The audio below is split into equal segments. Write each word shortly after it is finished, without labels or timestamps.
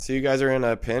So you guys are in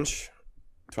a pinch,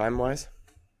 time-wise?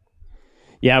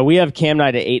 Yeah, we have cam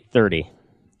night at 8:30.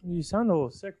 You sound a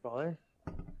little sick, brother.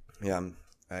 Yeah,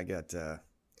 I got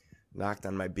knocked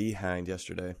on my behind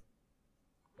yesterday.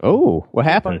 Oh, what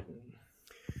happened?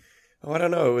 Oh, I don't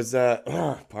know. It was,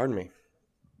 pardon me.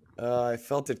 I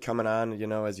felt it coming on,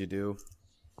 as you do.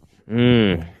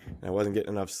 Mm. I wasn't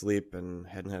getting enough sleep and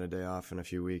hadn't had a day off in a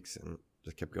few weeks and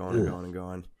just kept going and going and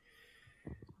going.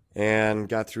 And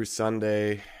got through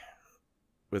Sunday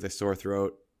with a sore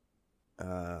throat.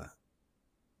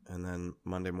 And then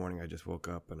Monday morning I just woke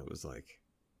up and it was like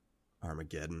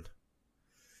Armageddon.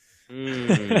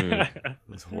 Mm. It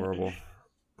was horrible.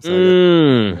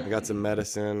 So I got some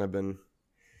medicine. I've been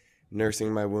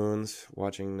nursing my wounds,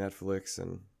 watching Netflix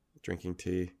and drinking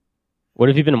tea. What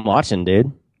have you been watching, dude?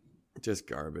 Just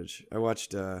garbage. I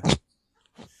watched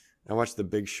The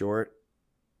Big Short.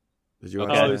 Did you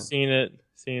watch Oh, that? seen it.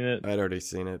 I'd already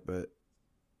seen it, but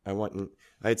I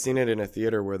had seen it in a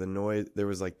theater where there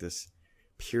was like this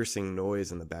piercing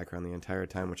noise in the background the entire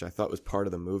time, which I thought was part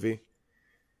of the movie,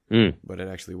 but it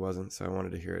actually wasn't. So I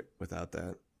wanted to hear it without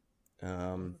that.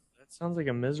 That sounds like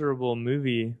a miserable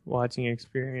movie watching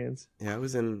experience. Yeah,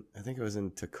 I think I was in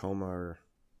Tacoma or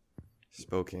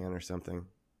Spokane or something.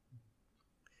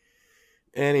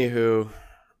 Anywho,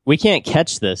 We can't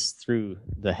catch this through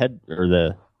the head or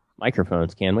the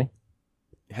microphones, can we?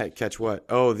 catch what?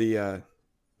 Oh, the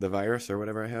virus or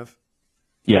whatever I have.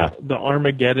 Yeah. The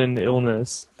Armageddon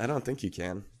illness. I don't think you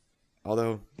can.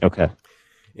 Although, Okay.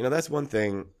 that's one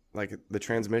thing, like the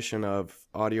transmission of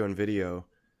audio and video.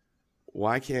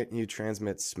 Why can't you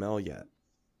transmit smell yet?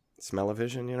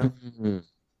 Smell-o-vision,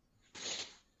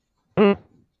 Mm-hmm.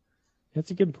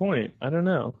 That's a good point. I don't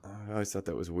know. I always thought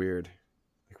that was weird.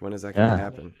 Like, when is that going to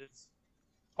happen?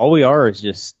 All we are is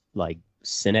just like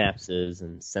synapses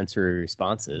and sensory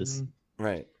responses.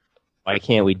 Right. Why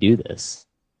can't we do this?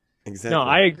 Exactly. No,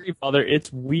 I agree, Father.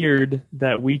 It's weird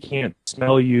that we can't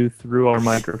smell you through our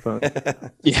microphone.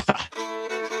 Yeah.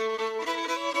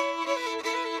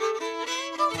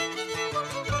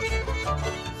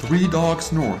 Three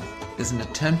Dogs North is an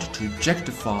attempt to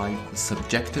objectify the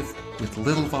subjective with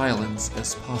little violence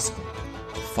as possible.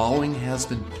 The following has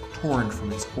been torn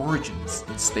from its origins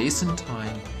in space and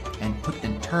time and put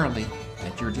entirely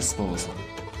at your disposal.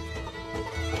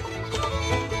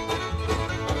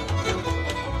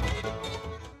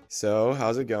 So,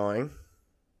 how's it going?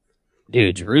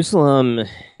 Dude, Jerusalem,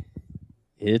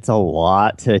 it's a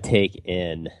lot to take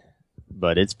in,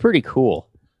 but it's pretty cool.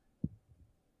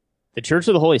 The Church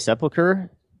of the Holy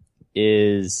Sepulchre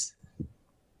it's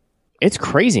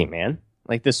crazy, man.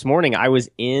 Like this morning, I was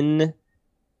in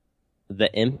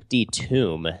the empty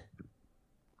tomb.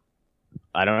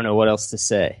 I don't know what else to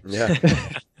say. Yeah.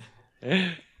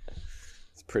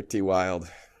 It's pretty wild.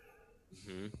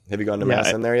 Mm-hmm. Have you gone to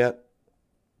Mass in there yet?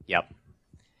 Yep.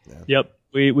 Yep.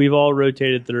 We've all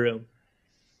rotated through.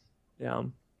 Yeah.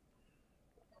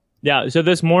 Yeah. So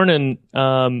this morning,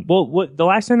 the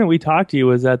last time that we talked to you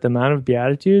was at the Mount of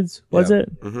Beatitudes, was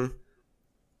it? Mm-hmm.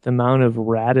 The Mount of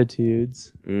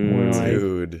Ratitudes. We're like,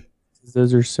 Dude.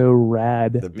 those are so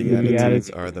rad. The Beatitudes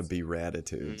are the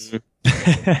Beratitudes.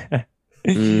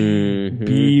 Mm-hmm.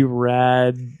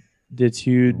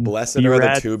 Beraditude. Blessed are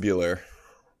the tubular.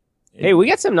 Hey, we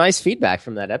got some nice feedback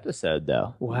from that episode,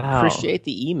 though. Wow. Appreciate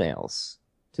the emails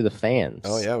to the fans.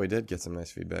 Oh, yeah, we did get some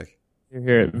nice feedback. You're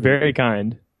here. Very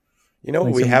kind. You know what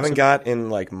Like we some- haven't got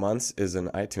in like months is an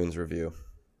iTunes review.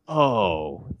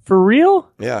 Oh. For real?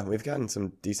 Yeah, we've gotten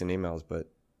some decent emails,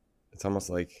 but it's almost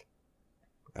like,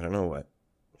 I don't know what.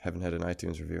 Haven't had an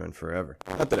iTunes review in forever.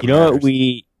 Not that it You know what matters.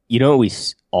 we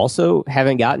also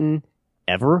haven't gotten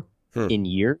ever in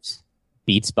years?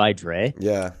 Beats by Dre.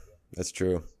 Yeah, that's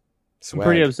true. I'm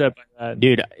pretty upset by that.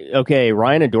 Dude, okay,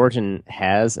 Ryan Adorjan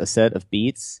has a set of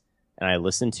beats, and I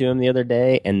listened to them the other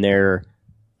day, and they're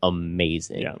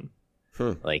amazing.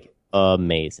 Yeah. Like,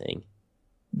 amazing.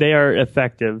 They are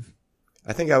effective.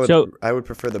 I think I would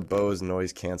prefer the Bose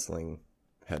noise canceling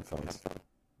headphones.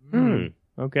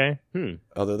 Okay.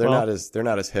 Although they're not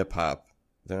as hip hop.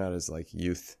 They're not as like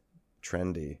youth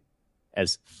trendy.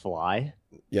 As fly?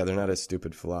 Yeah, they're not as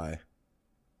stupid fly.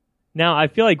 Now, I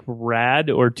feel like rad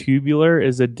or tubular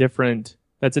is a different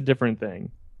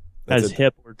thing. As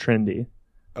hip or trendy.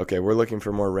 Okay, we're looking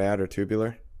for more rad or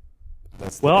tubular?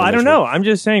 Well, I don't know. I'm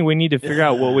just saying we need to figure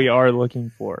out what we are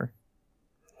looking for.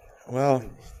 Well,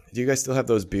 do you guys still have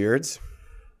those beards?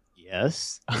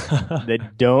 Yes.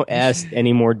 Then don't ask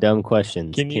any more dumb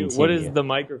questions. What does Continue. the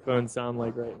microphone sound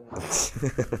like right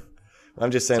now?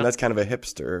 I'm just saying that's kind of a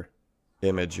hipster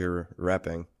image you're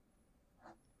repping.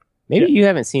 Maybe you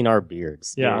haven't seen our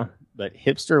beards. Yeah. but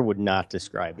hipster would not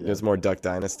describe it. It was more Duck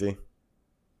Dynasty.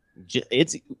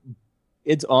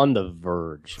 It's on the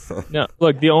verge. No,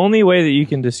 look, the only way that you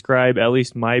can describe at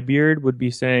least my beard would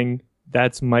be saying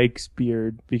that's Mike's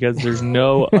beard, because there's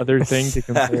no other thing to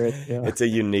compare it to. It's a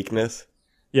uniqueness.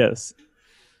 Yes.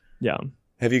 Yeah.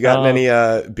 Have you gotten any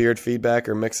beard feedback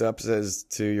or mix-ups as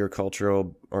to your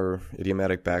cultural or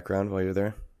idiomatic background while you're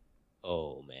there?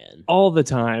 Oh, man. All the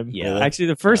time. Yeah. Actually,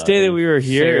 the first day that we were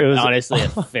here, it was honestly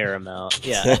a fair amount.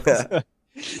 Yeah.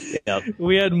 Yep.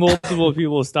 We had multiple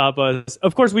people stop us.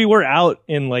 Of course, we were out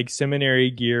in like seminary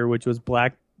gear, which was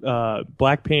black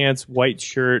pants, white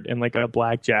shirt, and like a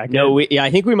black jacket. No,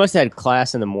 I think we must have had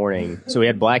class in the morning, so we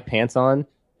had black pants on,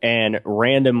 and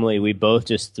randomly we both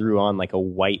just threw on like a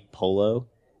white polo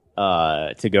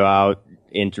to go out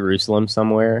in Jerusalem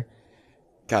somewhere.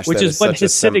 Gosh, which is what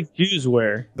Hasidic Jews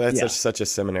wear. That's such a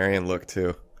seminarian look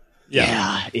too.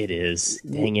 Yeah, it is.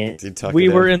 Dang it. We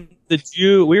were in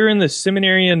the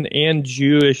seminarian and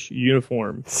Jewish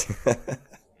uniform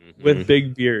with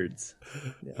big beards.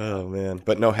 Yeah. Oh man,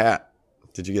 but no hat.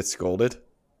 Did you get scolded?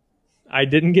 I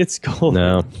didn't get scolded.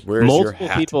 No. Where's Multiple your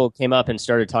hat? People came up and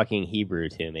started talking Hebrew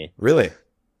to me. Really?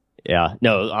 Yeah.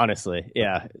 No, honestly.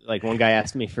 Yeah. Like one guy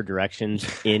asked me for directions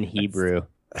in Hebrew.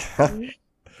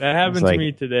 That happened to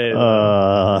me today.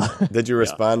 Did you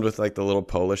respond with like the little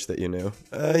Polish that you knew?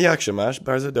 Jak się masz?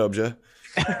 Bardzo dobrze.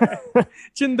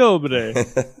 Dzień dobry.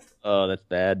 Oh, that's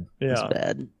bad. Yeah. That's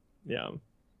bad. Yeah.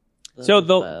 So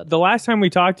the last time we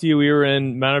talked to you, we were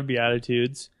in Mount of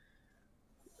Beatitudes.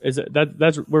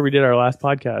 That's where we did our last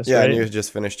podcast, yeah, right? and you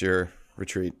just finished your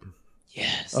retreat.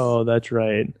 Yes. Oh, that's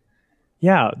right.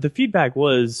 Yeah, the feedback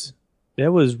was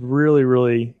really,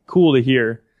 really cool to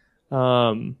hear.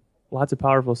 Lots of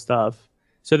powerful stuff.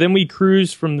 So then we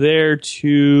cruised from there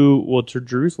to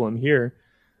Jerusalem here.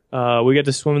 We got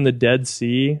to swim in the Dead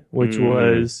Sea, which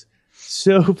was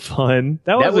so fun.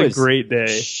 That was a great day.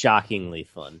 Shockingly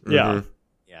fun. Yeah. Mm-hmm.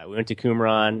 Yeah, we went to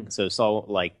Qumran, so saw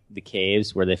like the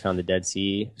caves where they found the Dead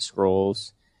Sea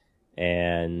Scrolls,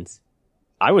 and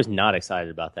I was not excited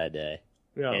about that day.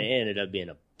 Yeah. And it ended up being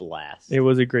a blast. It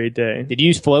was a great day. Did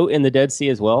you float in the Dead Sea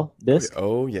as well, Bisk?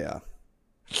 Oh yeah.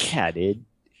 Yeah, dude.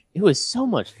 It was so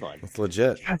much fun. It's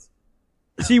legit.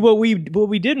 See, what we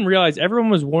didn't realize, everyone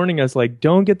was warning us, like,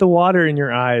 don't get the water in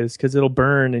your eyes because it'll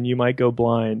burn and you might go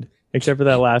blind. Except for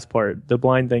that last part. The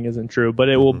blind thing isn't true, but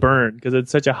it will burn because it's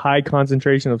such a high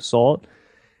concentration of salt.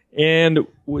 And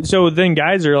so then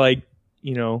guys are like,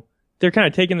 they're kind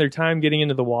of taking their time getting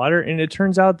into the water, and it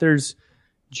turns out there's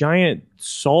giant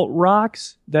salt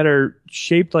rocks that are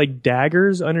shaped like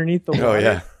daggers underneath the water. Oh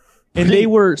yeah. And they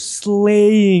were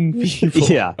slaying people.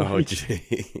 Yeah. Oh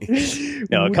gee.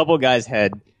 No, a couple of guys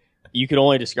you could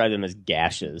only describe them as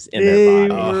gashes in their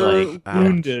body. Were Like,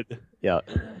 wounded. yeah.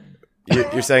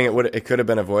 You're saying it could have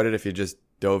been avoided if you just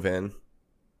dove in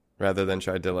rather than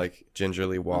tried to like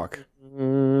gingerly walk.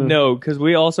 No, because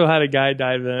we also had a guy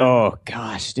dive in. Oh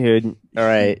gosh, dude. All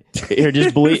right. Here,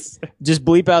 just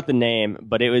bleep out the name,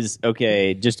 but it was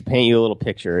okay, just to paint you a little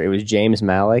picture. It was James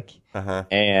Malik. Uh-huh.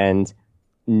 And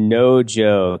no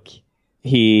joke,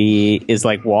 he is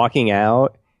like walking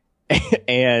out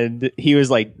and he was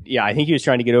like, I think he was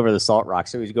trying to get over the salt rock,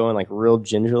 so he was going like real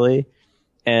gingerly.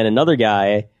 And another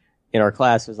guy in our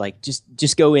class was like,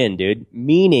 just go in, dude.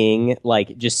 Meaning,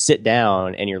 like, just sit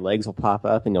down and your legs will pop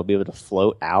up and you'll be able to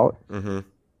float out. Mm-hmm.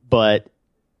 But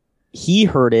he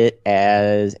heard it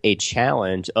as a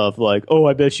challenge of like, oh,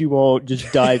 I bet you won't,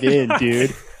 just dive in,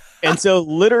 dude. And so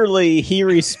literally he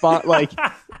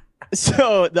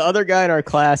so the other guy in our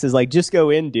class is like, just go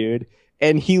in, dude.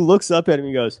 And he looks up at him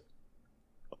and goes,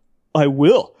 I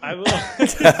will.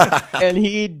 And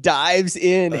he dives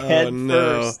in head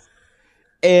first.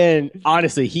 And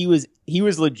honestly, he was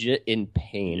legit in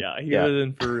pain. Yeah, he was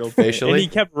in for real pain. Facially? And he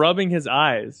kept rubbing his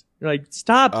eyes. You're like,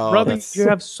 stop rubbing. You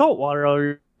have salt water all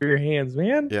over your hands,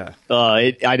 man. Yeah.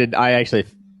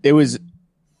 It was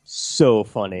so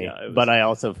funny, Yeah, but I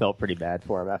also felt pretty bad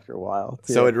for him after a while,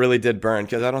 too. So it really did burn,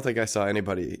 because I don't think I saw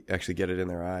anybody actually get it in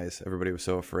their eyes. Everybody was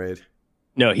so afraid.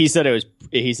 No, he said it was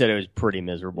pretty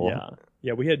miserable.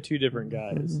 Yeah, we had two different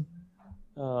guys.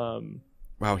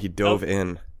 Wow, he dove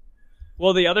in.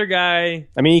 Well, the other guy...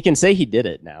 I mean, you can say he did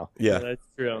it now. Yeah. That's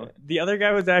true. The other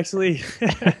guy was actually...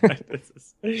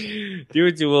 do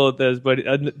what you will with this, but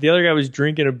the other guy was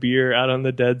drinking a beer out on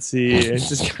the Dead Sea and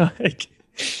just kind of like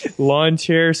lawn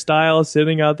chair style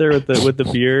sitting out there with the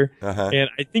beer. Uh-huh. And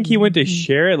I think he went to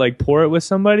share it, like pour it with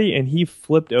somebody, and he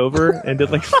flipped over and did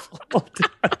like...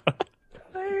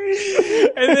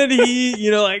 And then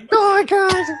he, like, oh my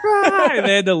gosh, and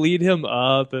they had to lead him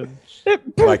up. And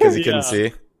Why, because he couldn't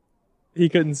see? He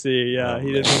couldn't see. Yeah,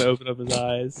 he didn't want to open up his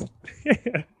eyes,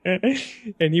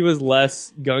 and he was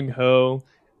less gung ho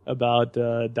about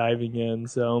diving in.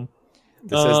 So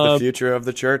this is the future of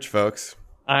the church, folks.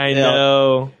 I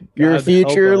know. Your God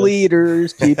future help us.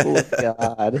 leaders, people of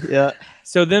God. Yeah.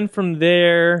 So then from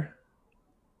there,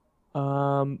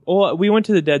 we went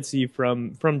to the Dead Sea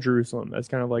from Jerusalem. That's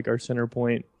kind of like our center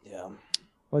point. Yeah.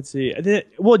 Let's see.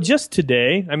 Just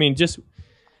today. I mean,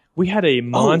 we had a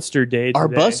monster day today. Our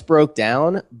bus broke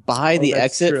down by the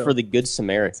that's exit true. for the Good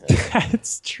Samaritan.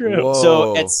 That's true. Whoa.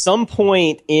 So at some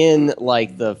point in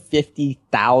like the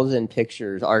 50,000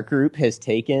 pictures our group has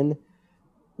taken,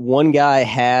 one guy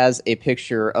has a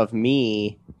picture of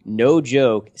me, no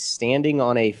joke, standing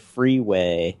on a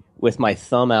freeway with my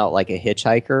thumb out like a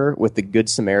hitchhiker with the Good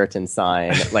Samaritan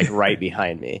sign like right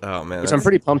behind me. Oh man, Which I'm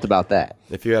pretty pumped about that.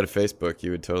 If you had a Facebook,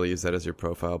 you would totally use that as your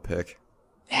profile pic.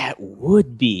 That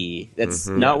would be. That's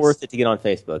not worth it to get on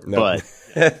Facebook, No.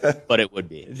 but it would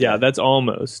be. Yeah, that's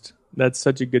almost. That's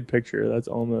such a good picture. That's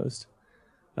almost.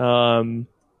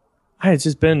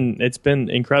 It's been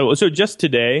incredible. So just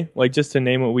today, like just to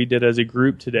name what we did as a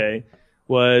group today,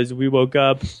 was we woke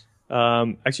up.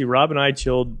 Actually, Rob and I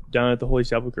chilled down at the Holy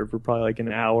Sepulchre for probably like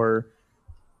an hour.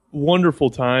 Wonderful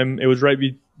time. It was right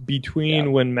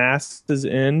between when masses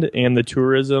end and the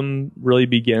tourism really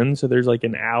begins. So there's like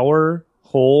an hour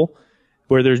hole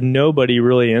where there's nobody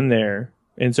really in there.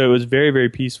 And so it was very, very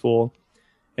peaceful.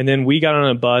 And then we got on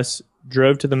a bus,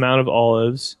 drove to the Mount of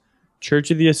Olives, Church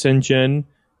of the Ascension,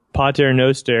 Pater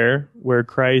Noster, where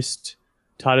Christ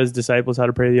taught his disciples how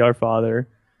to pray the Our Father.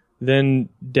 Then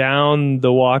down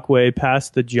the walkway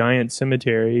past the giant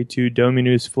cemetery to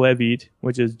Dominus Flevit,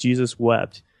 which is Jesus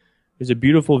wept. There's a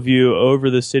beautiful view over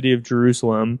the city of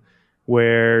Jerusalem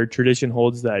where tradition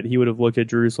holds that he would have looked at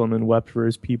Jerusalem and wept for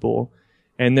his people.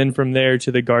 And then from there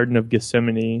to the Garden of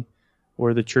Gethsemane,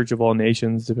 or the Church of All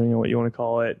Nations, depending on what you want to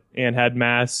call it, and had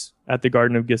Mass at the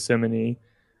Garden of Gethsemane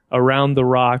around the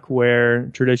rock where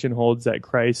tradition holds that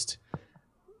Christ,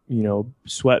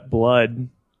 sweat blood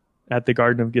at the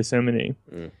Garden of Gethsemane.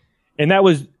 And that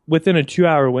was within a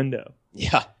 2-hour window.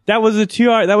 Yeah. That was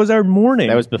that was our morning.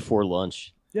 That was before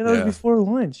lunch. Yeah, that was before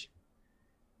lunch.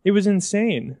 It was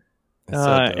insane.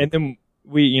 And then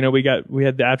we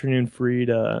had the afternoon free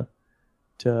to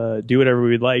do whatever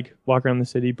we'd like, walk around the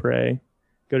city, pray,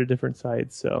 go to different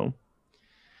sites. So,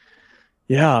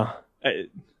 yeah,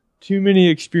 too many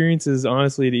experiences,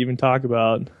 honestly, to even talk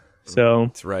about. So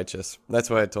it's righteous. That's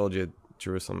why I told you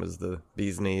Jerusalem is the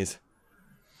bee's knees.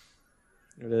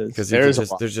 It is. Because there's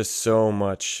just so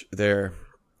much there.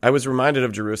 I was reminded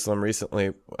of Jerusalem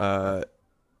recently.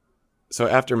 So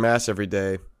after Mass every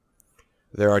day,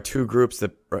 there are two groups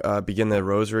that begin the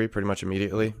rosary pretty much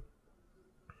immediately.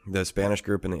 The Spanish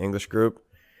group and the English group.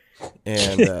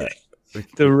 And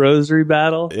the rosary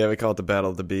battle? Yeah, we call it the Battle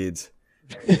of the Beads.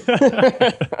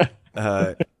 Because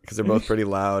they're both pretty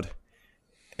loud.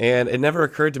 And it never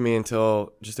occurred to me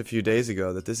until just a few days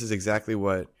ago that this is exactly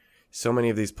what so many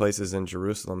of these places in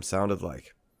Jerusalem sounded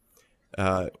like.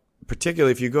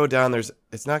 Particularly if you go down,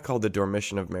 it's not called the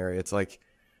Dormition of Mary. It's like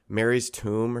Mary's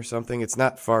tomb or something. It's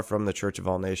not far from the Church of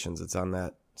All Nations. It's on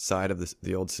that side of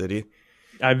the old city.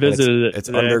 I visited it. It's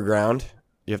underground.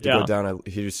 You have to go down a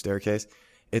huge staircase.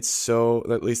 It's so,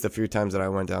 at least a few times that I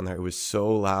went down there, it was so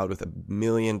loud with a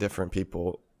million different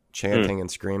people chanting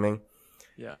and screaming.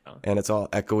 Yeah. And it's all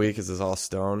echoey because it's all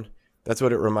stone. That's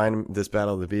what this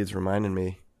Battle of the Beads reminded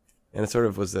me. And it sort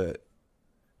of was a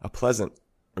pleasant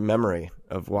memory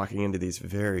of walking into these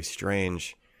very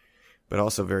strange, but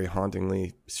also very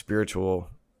hauntingly spiritual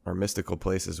or mystical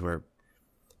places where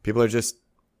people are just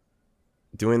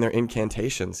doing their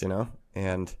incantations,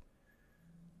 and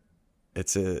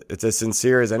it's as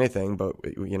sincere as anything, but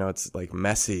it's like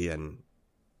messy and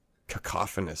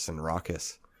cacophonous and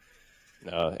raucous.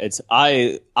 No,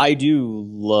 I do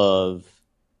love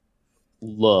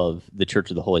the Church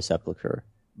of the Holy Sepulchre,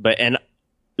 and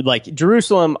like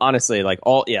Jerusalem, honestly,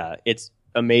 it's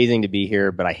amazing to be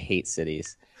here, but I hate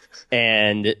cities,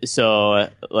 and so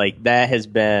like that has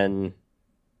been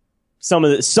some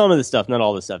of the stuff, not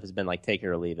all the stuff, has been like take it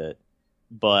or leave it,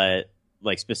 but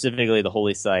like specifically the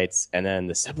holy sites and then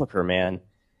the Sepulchre, man,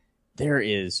 there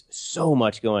is so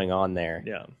much going on there.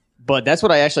 Yeah. But that's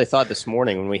what I actually thought this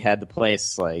morning when we had the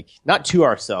place, like, not to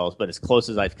ourselves, but as close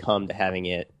as I've come to having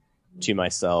it to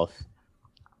myself,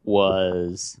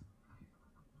 was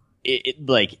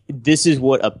like, this is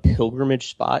what a pilgrimage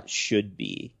spot should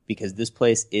be, because this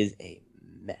place is a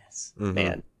mess,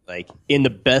 man. Like, in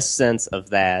the best sense of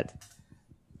that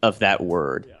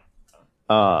word.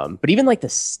 But even like the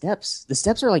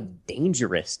steps are like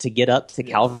dangerous to get up to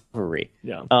Calvary.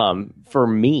 Yeah. For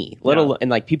me, let alone, and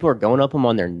like people are going up them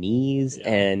on their knees,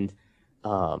 and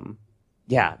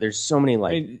there's so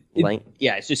many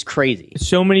it's just crazy.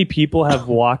 So many people have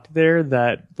walked there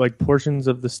that like portions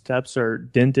of the steps are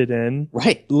dented in,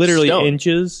 right? Literally stone.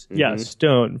 inches,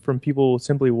 stone from people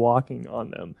simply walking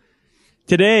on them.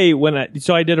 Today,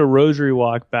 I did a rosary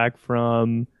walk back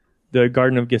from the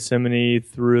Garden of Gethsemane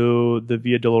through the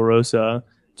Via Dolorosa,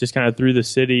 just kind of through the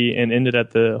city, and ended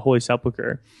at the Holy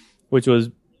Sepulchre, which was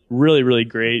really, really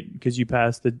great because you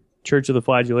pass the Church of the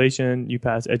Flagellation, you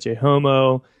pass Ecce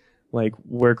Homo, like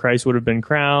where Christ would have been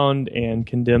crowned and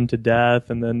condemned to death,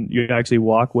 and then you actually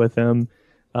walk with him.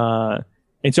 And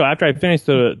so after I finished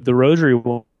the rosary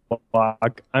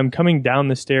walk, I'm coming down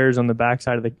the stairs on the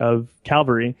backside of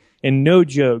Calvary, and no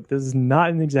joke, this is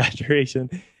not an exaggeration,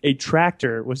 a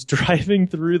tractor was driving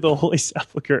through the Holy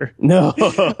Sepulchre. No.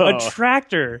 A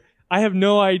tractor. I have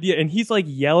no idea. And he's like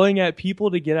yelling at people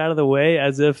to get out of the way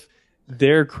as if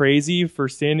they're crazy for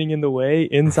standing in the way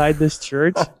inside this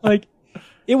church. Like,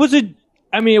 it wasn't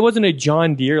a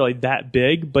John Deere like that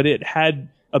big, but it had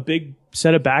a big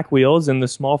set of back wheels and the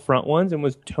small front ones, and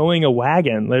was towing a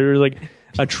wagon. There was like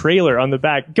a trailer on the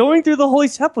back going through the Holy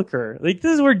Sepulchre. Like,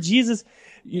 this is where Jesus,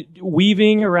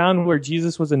 weaving around where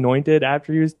Jesus was anointed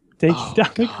after he was taken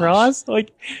down the cross.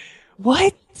 Like,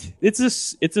 what? It's a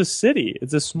city.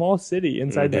 It's a small city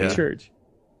inside that church.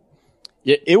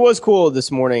 Yeah, it was cool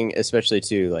this morning, especially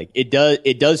too. Like, it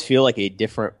does feel like a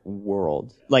different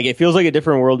world. Like, it feels like a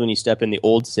different world when you step in the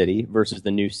old city versus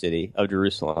the new city of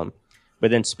Jerusalem. But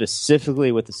then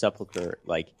specifically with the sepulcher,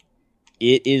 like,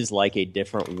 it is like a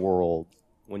different world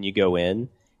when you go in.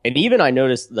 And even I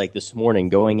noticed, like, this morning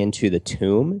going into the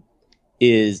tomb,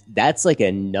 that's like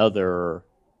another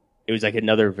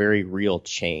very real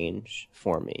change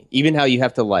for me. Even how you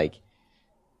have to like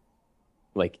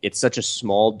it's such a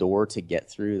small door to get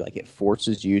through. Like, it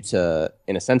forces you to,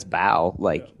 in a sense, bow.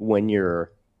 Like when you're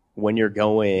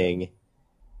going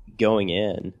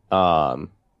in. But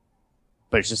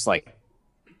it's just like,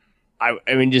 I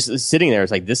mean, just sitting there,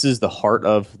 it's like, this is the heart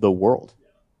of the world.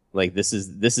 Like, this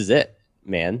is it,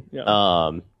 man.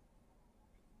 Yeah.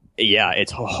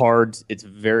 It's hard. It's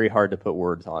very hard to put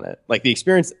words on it. Like, the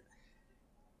experience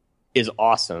is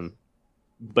awesome,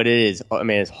 but it's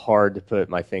hard to put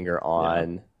my finger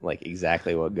on like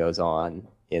exactly what goes on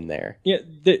in there. Yeah,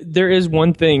 there is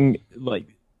one thing, like,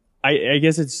 I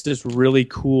guess it's just really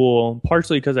cool,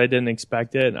 partially because I didn't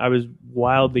expect it. I was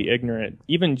wildly ignorant,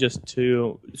 even just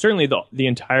to certainly the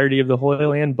entirety of the Holy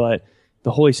Land, but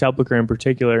the Holy Sepulchre in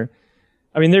particular.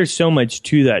 I mean, there's so much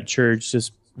to that church,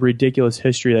 just ridiculous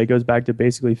history that goes back to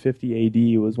basically 50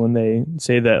 AD was when they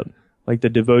say that, like, the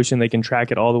devotion, they can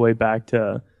track it all the way back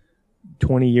to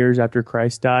 20 years after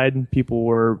Christ died. People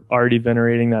were already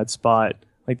venerating that spot.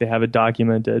 Like, they have it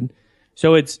documented.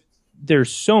 So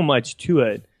there's so much to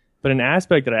it. But an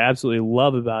aspect that I absolutely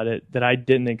love about it that I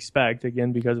didn't expect,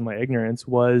 again, because of my ignorance,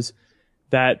 was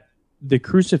that the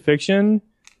crucifixion,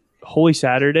 Holy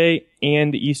Saturday,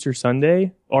 and Easter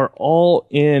Sunday are all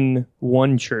in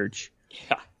one church.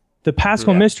 Yeah. The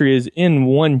Paschal Mystery is in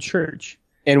one church.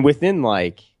 And within,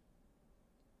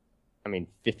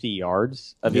 50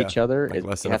 yards of each other. Like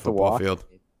less than a football field.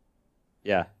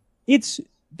 Yeah.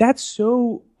 That's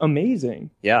so amazing.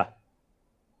 Yeah.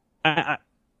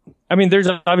 I mean, there's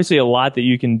obviously a lot that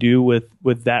you can do with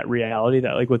that reality,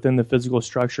 that, like, within the physical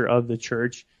structure of the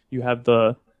church, you have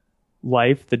the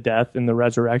life, the death, and the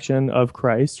resurrection of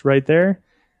Christ right there.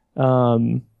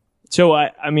 So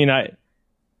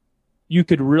you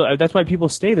could really, that's why people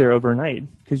stay there overnight,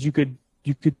 because you could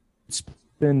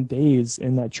spend days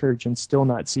in that church and still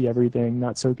not see everything,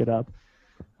 not soak it up.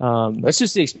 Let's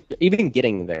just even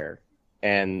getting there.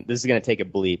 And this is going to take a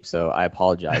bleep, so I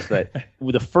apologize. But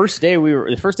the first day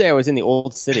I was in the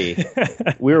old city,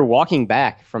 we were walking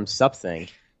back from something,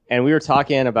 and we were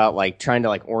talking about, like, trying to,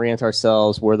 like, orient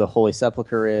ourselves where the Holy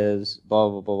Sepulchre is, blah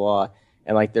blah blah blah,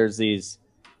 and, like, there's these,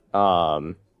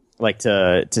 like,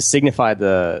 to signify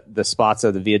the spots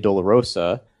of the Via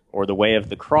Dolorosa or the Way of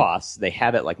the Cross, they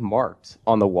have it, like, marked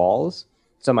on the walls.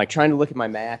 So I'm, like, trying to look at my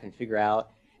map and figure out,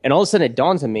 and all of a sudden it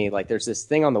dawns on me, like, there's this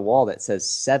thing on the wall that says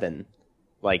 7.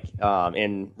 Like,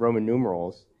 in Roman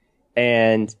numerals.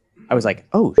 And I was like,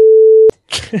 oh,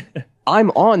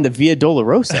 I'm on the Via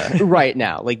Dolorosa right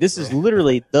now. Like, this is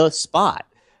literally the spot.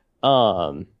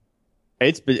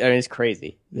 It's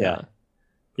crazy. Yeah.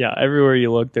 Yeah, everywhere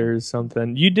you look, there's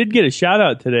something. You did get a shout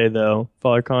out today, though,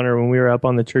 Father Connor, when we were up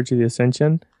on the Church of the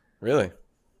Ascension. Really?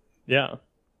 Yeah.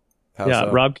 How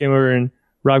so? Rob came over and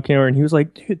he was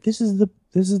like, dude, this is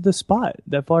this is the spot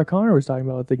that Father Connor was talking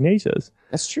about with Ignatius.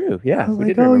 That's true. Yeah. I was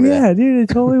like, oh yeah, dude,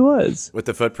 it totally was. With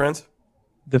the footprints?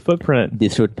 The footprint. The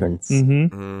footprints.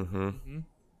 Mm-hmm.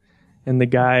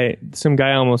 And some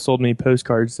guy almost sold me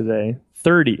postcards today.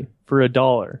 30 for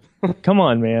 $1. Come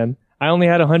on, man. I only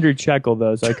had 100 shekel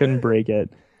though, so I couldn't break it.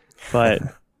 But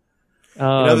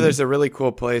there's a really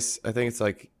cool place. I think it's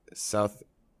like south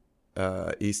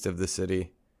east of the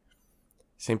city.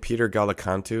 St. Peter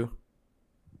Gallicantu.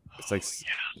 It's like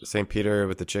St. Peter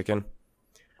with the chicken.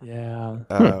 Yeah.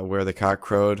 Where the cock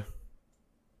crowed.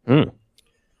 Mm.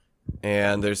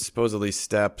 And there's supposedly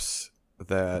steps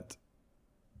that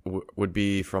would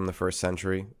be from the 1st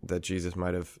century that Jesus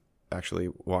might have actually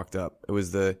walked up. It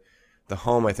was the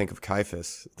home, I think, of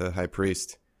Caiaphas, the high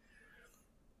priest,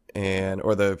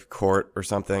 or the court or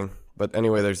something. But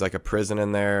anyway, there's like a prison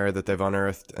in there that they've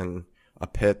unearthed, and a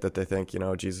pit that they think,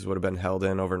 Jesus would have been held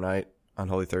in overnight on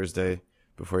Holy Thursday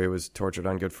before he was tortured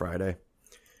on Good Friday.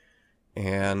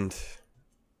 And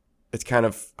it's kind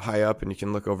of high up, and you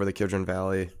can look over the Kidron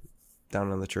Valley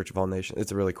down on the Church of All Nations.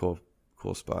 It's a really cool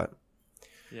spot.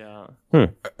 Yeah.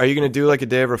 Are you going to do like a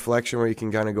day of reflection where you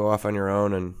can kind of go off on your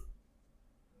own,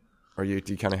 or do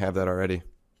you kind of have that already?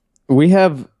 We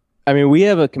have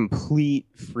a complete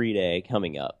free day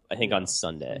coming up, I think on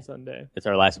Sunday. It's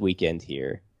our last weekend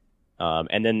here.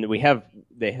 And then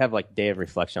they have like day of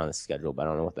reflection on the schedule, but I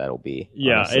don't know what that'll be.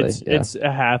 Yeah, it's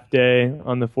a half day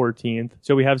on the 14th.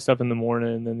 So we have stuff in the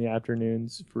morning and then the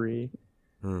afternoon's free.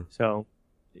 So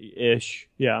ish,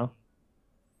 yeah.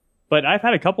 But I've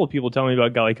had a couple of people tell me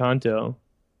about Gallicanto.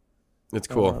 It's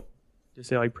cool. Just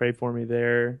say like pray for me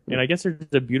there. And I guess there's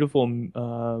a beautiful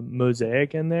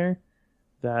mosaic in there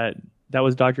that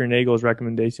was Dr. Nagel's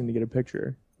recommendation to get a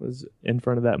picture. Was in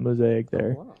front of that mosaic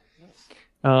there. Oh,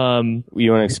 wow.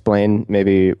 You want to explain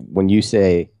maybe when you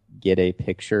say get a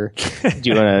picture? Do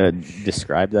you want to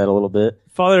describe that a little bit?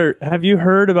 Father, have you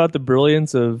heard about the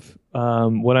brilliance of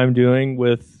what I'm doing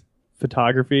with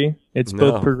photography? It's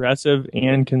both progressive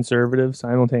and conservative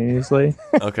simultaneously.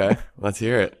 Okay, let's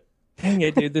hear it. Dang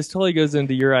it, dude. This totally goes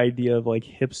into your idea of like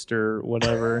hipster,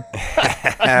 whatever.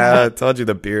 I told you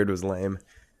the beard was lame.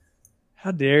 How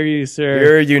dare you, sir?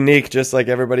 You're unique just like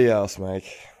everybody else, Mike.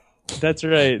 That's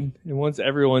right. And once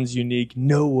everyone's unique,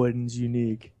 no one's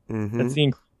unique. Mm-hmm. That's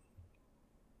the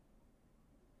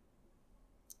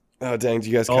Oh, dang. Did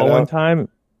you guys all cut one out? time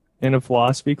in a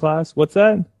philosophy class. What's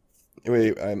that?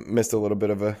 Wait, I missed a little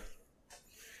bit of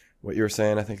what you were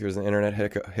saying. I think there was an internet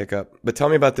hiccup. But tell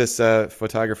me about this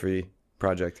photography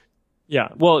project. Yeah.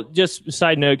 Well, just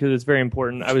side note, because it's very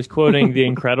important. I was quoting The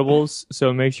Incredibles,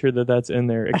 so make sure that that's in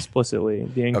there explicitly.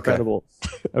 The Incredibles.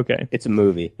 Okay. It's a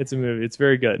movie. It's a movie. It's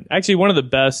very good. Actually, one of the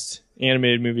best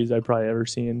animated movies I've probably ever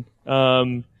seen.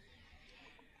 So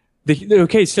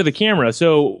the camera.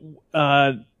 So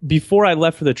before I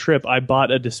left for the trip, I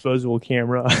bought a disposable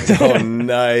camera. Oh,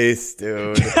 nice,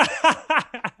 dude.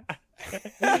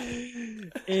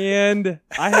 And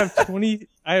I have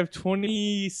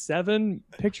 27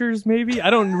 pictures, maybe. I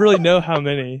don't really know how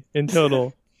many in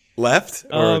total. Left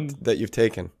or that you've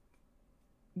taken?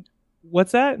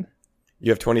 What's that?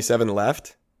 You have 27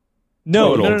 left?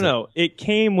 No. It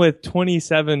came with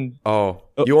 27. Oh,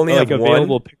 you only have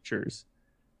available one? Pictures.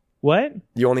 What?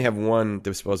 You only have one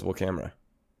disposable camera.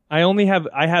 I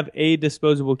have a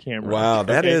disposable camera. Wow,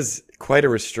 that is quite a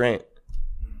restraint.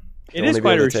 It is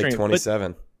quite a restraint. Take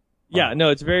 27. Yeah, no,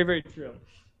 it's very, very true.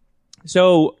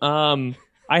 So,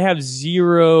 I have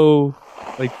zero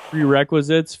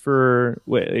prerequisites for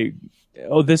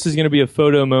this is going to be a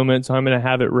photo moment, so I'm going to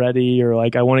have it ready, or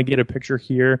I want to get a picture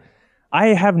here. I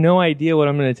have no idea what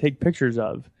I'm going to take pictures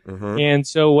of. Mm-hmm. And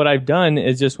so what I've done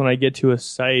is just when I get to a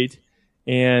site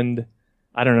and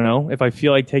I don't know, if I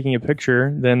feel like taking a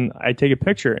picture, then I take a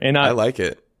picture. And I like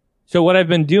it. So what I've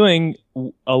been doing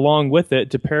along with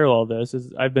it to parallel this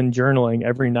is I've been journaling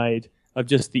every night of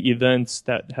just the events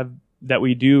that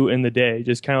we do in the day,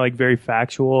 just kind of very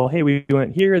factual. Hey, we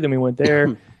went here, then we went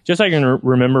there, just so I can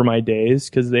remember my days,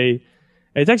 because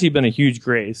it's actually been a huge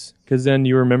grace, because then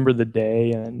you remember the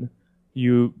day and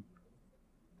you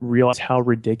realize how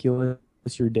ridiculous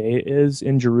your day is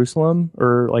in Jerusalem,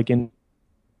 or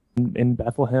in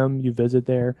Bethlehem. You visit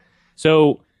there.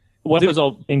 So what is,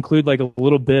 I'll include a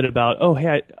little bit about, oh,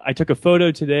 hey, I took a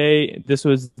photo today. This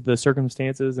was the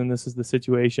circumstances and this is the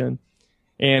situation.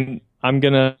 And I'm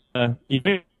going to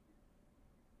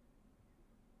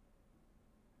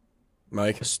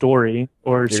Mike, a story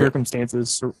or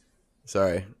circumstances.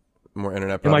 Sorry, more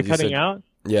internet problems. Am I cutting out?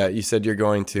 Yeah, you said you're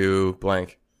going to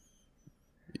blank.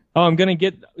 Oh, I'm going to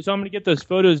get those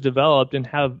photos developed and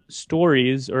have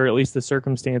stories, or at least the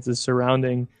circumstances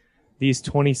surrounding these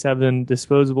 27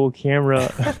 disposable camera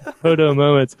photo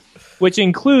moments, which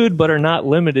include but are not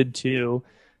limited to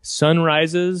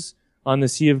sunrises on the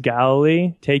Sea of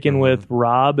Galilee taken with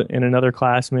Rob and another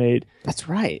classmate. That's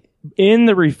right. In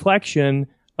the reflection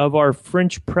of our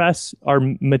French press, our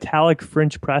metallic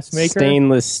French press maker.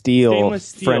 Stainless steel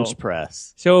French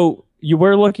press. So you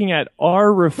were looking at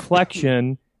our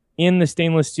reflection in the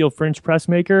stainless steel French press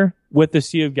maker with the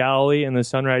Sea of Galilee and the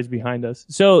sunrise behind us.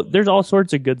 So there's all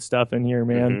sorts of good stuff in here,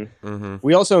 man.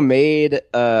 We also made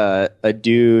a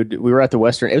dude. We were at the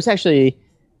Western. It was actually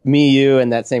me, you,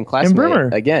 and that same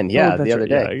classmate again. Yeah, the other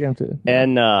day. Yeah,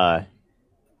 and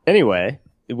anyway,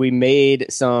 we made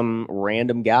some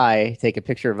random guy take a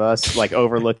picture of us, like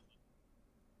overlooking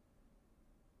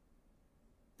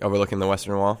the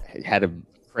Western Wall. Had a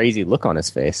crazy look on his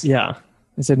face. Yeah.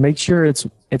 I said, make sure it's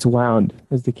wound.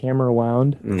 Is the camera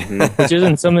wound? Which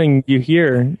isn't something you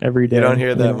hear every day. You don't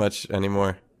hear that much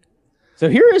anymore. So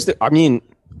here is the... I mean,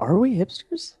 are we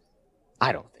hipsters?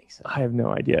 I don't think so. I have no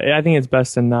idea. I think it's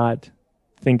best to not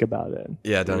think about it.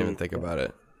 Yeah, don't even think about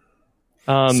it.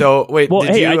 So wait,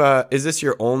 is this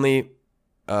your only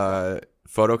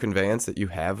photo conveyance that you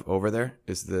have over there?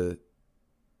 Is the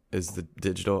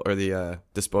digital or the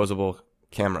disposable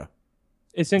camera?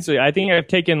 Essentially, I think I've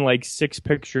taken like 6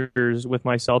 pictures with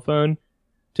my cell phone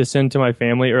to send to my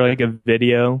family, or like a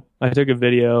video. I took a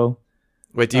video.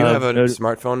 Wait, do you have a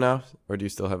smartphone now, or do you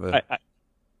still have a?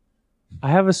 I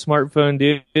have a smartphone,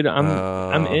 dude.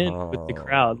 I'm in with the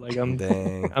crowd. Like I'm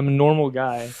a normal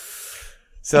guy.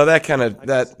 So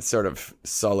that sort of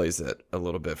sullies it a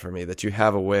little bit for me that you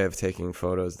have a way of taking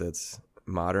photos that's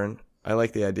modern. I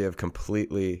like the idea of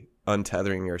completely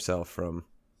untethering yourself from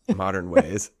modern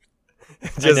ways.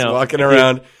 Just walking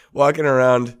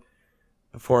around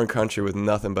a foreign country with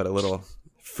nothing but a little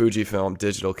Fujifilm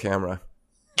digital camera.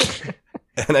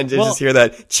 And I just hear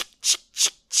that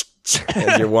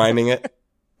as you're winding it.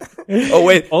 Oh,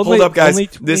 wait. Hold up, guys.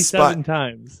 This spot.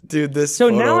 Times. Dude, this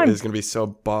photo is going to be so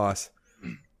boss.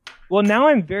 Well, now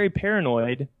I'm very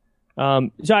paranoid.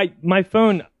 My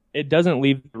phone, it doesn't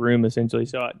leave the room, essentially.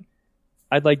 So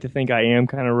I'd like to think I am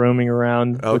kind of roaming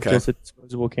around with just a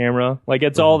disposable camera. Like,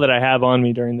 it's all that I have on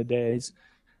me during the days.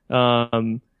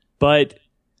 But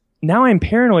now I'm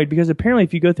paranoid because apparently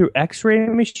if you go through X-ray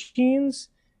machines,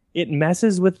 it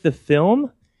messes with the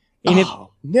film. And if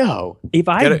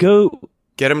I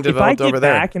get them developed over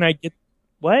there. Back and I get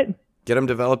what? Get them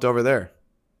developed over there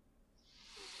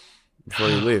before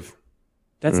you leave.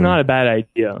 That's not a bad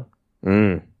idea.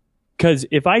 Because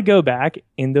if I go back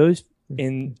in those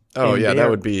that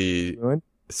would be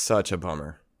such a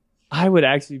bummer. I would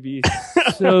actually be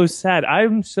so sad.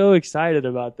 I'm so excited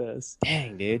about this.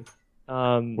 Dang, dude.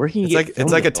 Where can you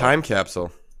it's like a time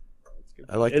capsule.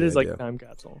 I like it. Is like a time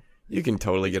capsule. You can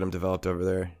totally get them developed over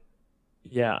there.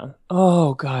 Yeah.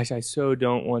 Oh gosh, I so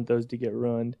don't want those to get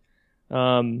ruined.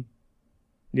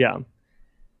 Yeah.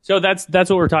 So that's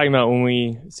what we're talking about when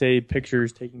we say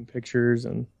pictures, taking pictures,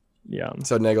 and yeah.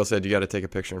 So Nagel said you got to take a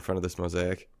picture in front of this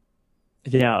mosaic.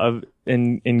 Yeah,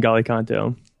 in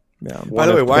Gallicanto. Yeah. By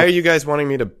the way, why are you guys wanting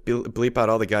me to bleep out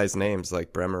all the guys' names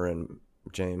like Bremer and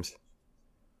James?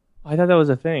 I thought that was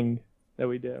a thing that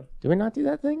we do. Do we not do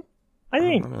that thing? I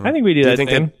think we do that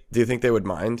thing. Do you think they would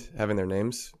mind having their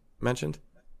names mentioned?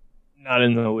 Not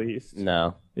in the least.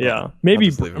 No. Yeah.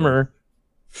 Maybe Bremer.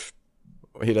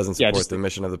 He doesn't support the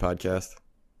mission of the podcast.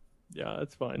 Yeah,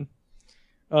 that's fine.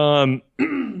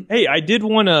 Hey, I did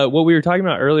want to, what we were talking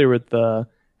about earlier with the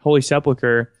Holy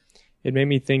Sepulchre, it made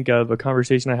me think of a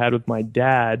conversation I had with my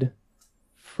dad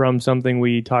from something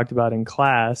we talked about in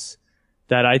class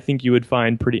that I think you would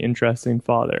find pretty interesting,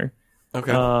 Father.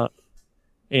 Okay.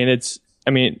 And it's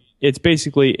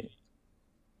basically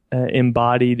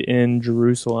embodied in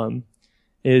Jerusalem,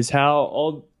 is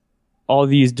how all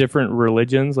these different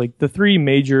religions, like the 3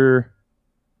 major,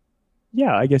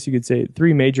 I guess you could say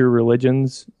 3 major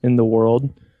religions in the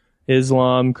world,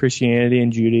 Islam, Christianity,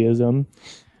 and Judaism,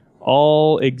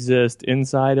 all exist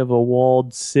inside of a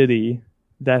walled city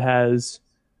that has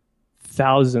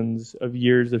thousands of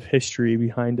years of history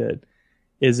behind it.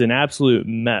 Is an absolute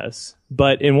mess.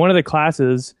 But in one of the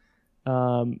classes,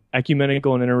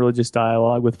 ecumenical and interreligious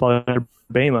dialogue with Father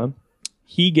Bema,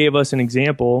 he gave us an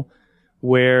example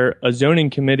where a zoning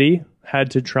committee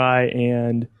had to try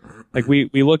and, like, we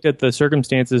looked at the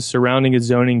circumstances surrounding a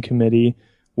zoning committee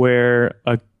where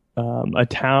a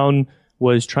town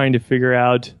was trying to figure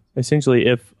out essentially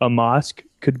if a mosque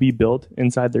could be built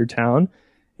inside their town,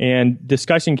 and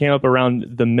discussion came up around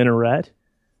the minaret,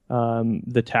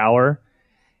 the tower,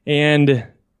 and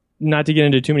not to get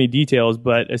into too many details,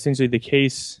 but essentially the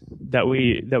case that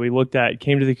we looked at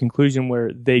came to the conclusion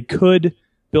where they could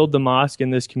build the mosque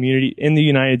in this community in the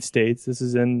United States. This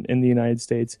is in the United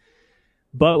States.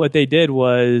 But what they did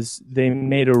was they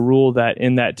made a rule that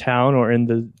in that town or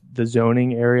in the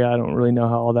zoning area, I don't really know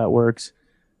how all that works,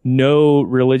 no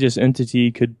religious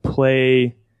entity could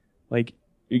play, like,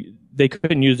 they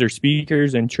couldn't use their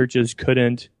speakers and churches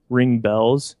couldn't ring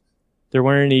bells. There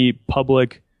weren't any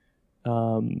public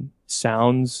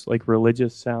sounds, like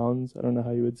religious sounds. I don't know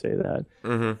how you would say that.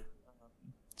 Mm-hmm.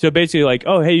 So basically, like,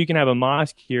 oh, hey, you can have a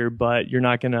mosque here, but you're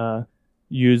not going to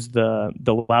use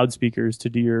the loudspeakers to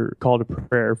do your call to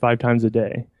prayer 5 times a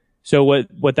day. So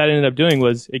what that ended up doing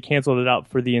was it canceled it out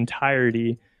for the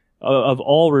entirety of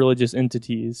all religious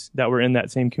entities that were in that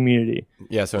same community.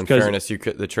 Yeah, so in fairness,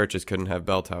 the churches couldn't have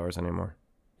bell towers anymore.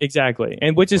 Exactly.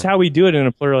 And which is how we do it in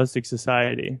a pluralistic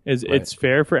society. Is Right. It's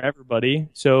fair for everybody.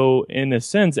 So in a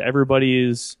sense,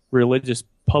 everybody's religious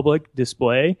public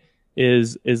display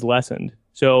is lessened.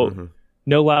 So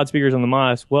no loudspeakers on the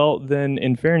mosque. Well, then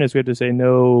in fairness, we have to say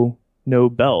no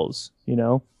bells, you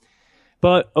know.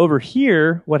 But over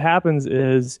here, what happens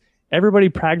is everybody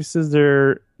practices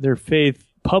their faith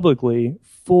publicly,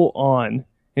 full on.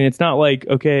 And it's not like,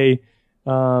 okay,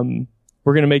 we're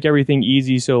going to make everything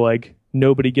easy so like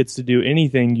nobody gets to do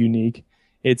anything unique.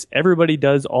 It's everybody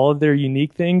does all of their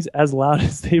unique things as loud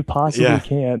as they possibly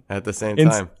can. At the same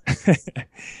time.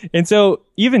 And so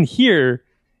even here,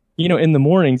 you know, in the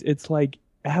mornings, it's like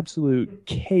absolute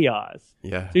chaos.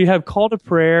 Yeah. So you have call to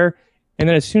prayer, and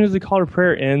then as soon as the call to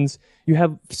prayer ends, you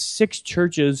have 6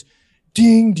 churches,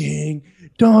 ding, ding,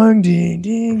 dong, ding,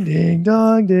 ding, ding,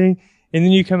 dong, ding. And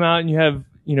then you come out and you have,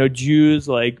 you know, Jews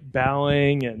like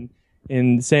bowing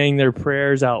and saying their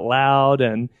prayers out loud.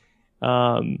 And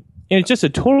it's just a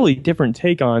totally different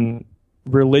take on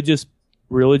religious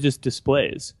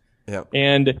displays. Yeah.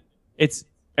 And it's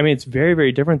very,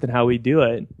 very different than how we do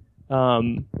it.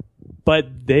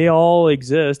 But they all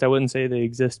exist. I wouldn't say they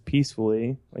exist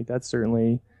peacefully. Like, that's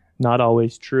certainly not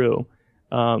always true.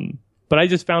 But I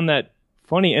just found that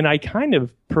funny, and I kind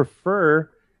of prefer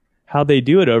how they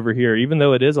do it over here, even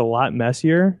though it is a lot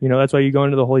messier. You know, that's why you go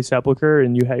into the Holy Sepulchre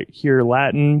and you hear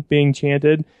Latin being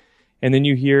chanted, and then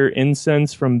you hear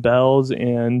incense from bells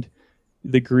and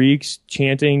the Greeks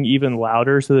chanting even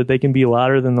louder so that they can be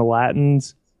louder than the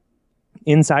Latins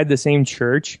inside the same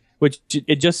church, which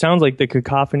it just sounds like the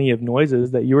cacophony of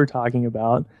noises that you were talking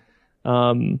about.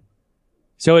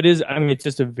 So it is, I mean, it's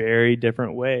just a very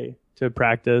different way to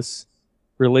practice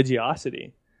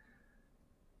religiosity.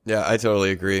 Yeah, I totally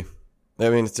agree. I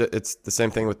mean, it's the same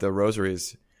thing with the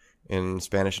rosaries in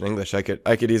Spanish and English. I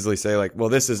could easily say like, well,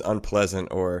 this is unpleasant,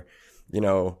 or, you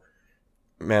know,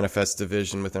 manifests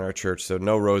division within our church, so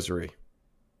no rosary.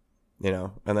 You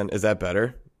know, and then is that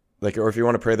better? Like, or if you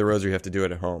want to pray the rosary, you have to do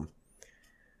it at home,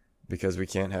 because we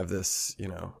can't have this, you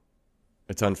know,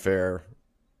 it's unfair.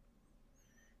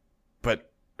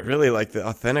 But really, like, the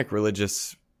authentic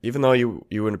religious, even though you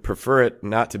would prefer it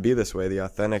not to be this way, the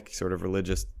authentic sort of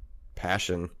religious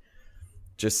passion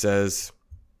just says,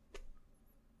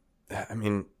 I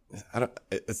mean,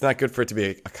 it's not good for it to be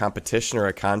a competition or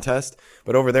a contest,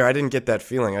 but over there I didn't get that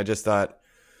feeling. I just thought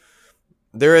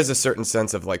there is a certain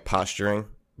sense of like posturing,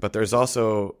 but there's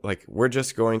also like, we're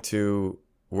just going to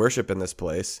worship in this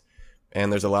place,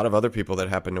 and there's a lot of other people that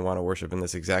happen to want to worship in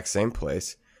this exact same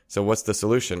place. So what's the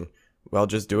solution? Well,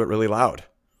 just do it really loud.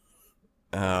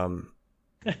 You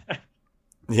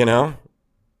know,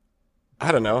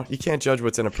 I don't know. You can't judge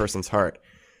what's in a person's heart.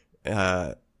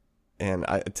 And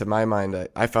to my mind,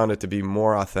 I found it to be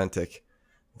more authentic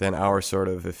than our sort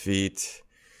of effete,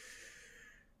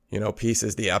 you know, peace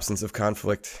is the absence of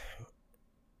conflict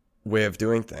way of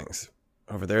doing things.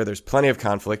 Over there's plenty of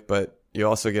conflict, but you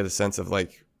also get a sense of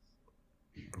like,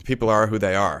 people are who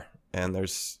they are. And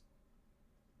there's,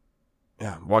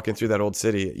 walking through that old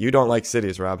city. You don't like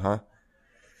cities, Rob, huh?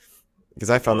 Because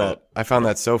I found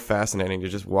that so fascinating to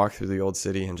just walk through the old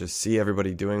city and just see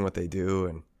everybody doing what they do.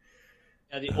 And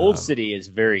yeah, the old city is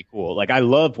very cool. Like, I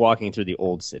love walking through the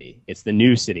old city. It's the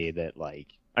new city that, like,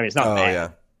 I mean, it's not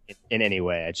bad in any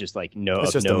way. It's just like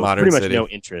it's just a modern pretty much city. no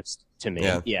interest to me.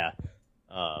 Yeah.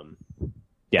 Well,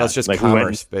 it's just like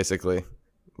commerce, basically.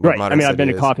 Right. I mean, I've been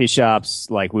to is. coffee shops.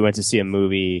 Like, we went to see a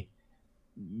movie.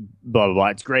 Blah blah blah.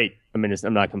 It's great. I mean,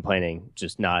 I'm not complaining.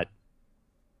 Just not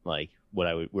like where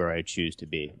I would choose to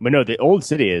be. But no, the old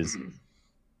city is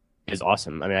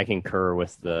awesome. I mean, I concur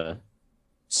with the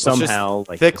somehow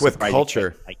like thick with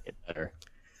culture. I get better.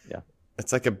 Yeah,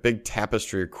 it's like a big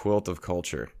tapestry or quilt of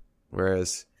culture.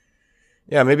 Whereas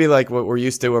Yeah, maybe like what we're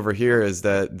used to over here is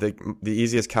that the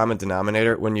easiest common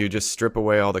denominator, when you just strip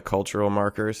away all the cultural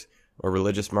markers or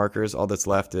religious markers, all that's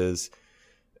left is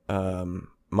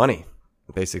money.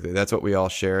 Basically, that's what we all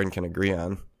share and can agree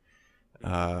on.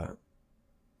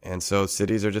 And so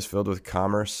cities are just filled with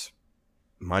commerce,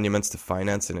 monuments to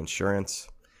finance and insurance.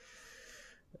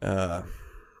 But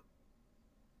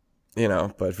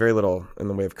very little in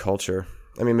the way of culture.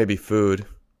 I mean, maybe food.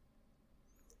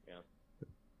 Yeah.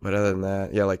 But other than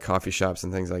that, yeah, like coffee shops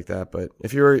and things like that. But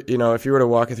if you were to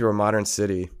walk through a modern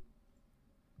city,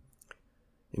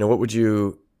 what would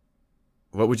you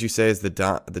say is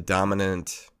the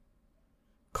dominant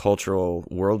cultural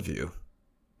worldview?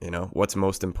 What's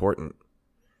most important?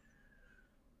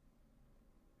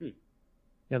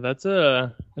 Yeah, that's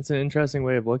an interesting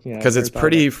way of looking at it. Because it's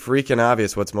pretty freaking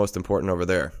obvious what's most important over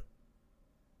there.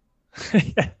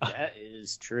 That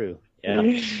is true.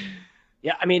 Yeah.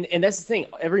 Yeah, I mean, and that's the thing.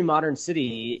 Every modern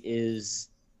city is,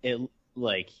 at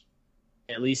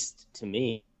least to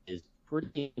me, is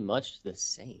pretty much the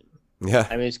same. Yeah.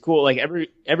 I mean, it's cool. Like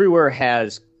everywhere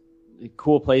has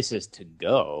cool places to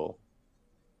go.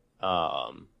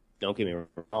 Don't get me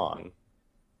wrong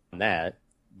on that,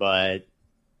 but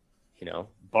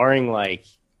barring like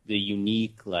the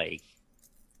unique, like,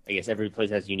 I guess every place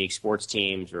has unique sports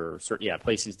teams or certain,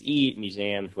 places to eat,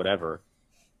 museums, whatever.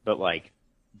 But like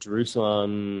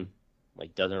Jerusalem,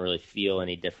 like, doesn't really feel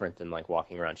any different than like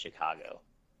walking around Chicago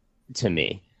to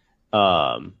me.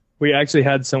 We actually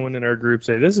had someone in our group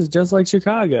say, "This is just like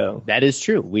Chicago." That is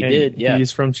true. We did. Yeah.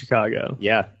 He's from Chicago.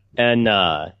 Yeah. And,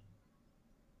 no,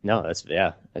 that's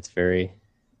very,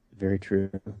 very true.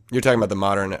 You're talking about the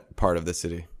modern part of the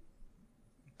city.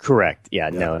 Correct. Yeah.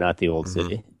 No, not the old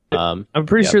city. I'm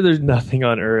pretty sure there's nothing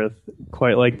on earth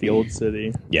quite like the old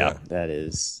city. Yeah, that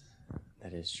is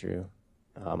true.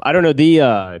 I don't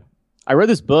know. I read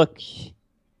this book,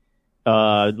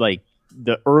 like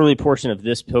the early portion of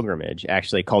this pilgrimage,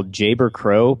 actually, called Jayber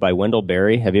Crow by Wendell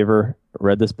Berry. Have you ever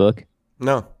read this book?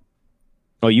 No.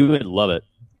 Oh, you would love it.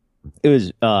 It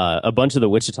was a bunch of the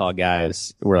Wichita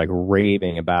guys were like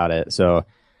raving about it. So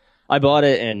I bought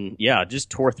it and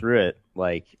just tore through it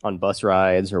like on bus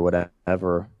rides or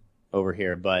whatever over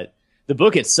here. But the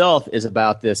book itself is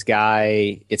about this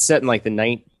guy. It's set in like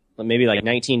maybe like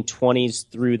 1920s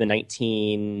through the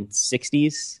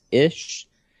 1960s ish.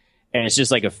 And it's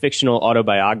just like a fictional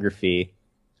autobiography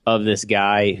of this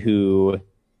guy who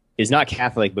is not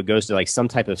Catholic, but goes to like some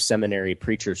type of seminary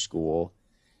preacher school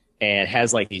and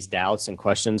has like these doubts and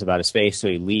questions about his faith. So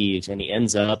he leaves and he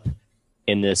ends up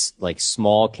in this like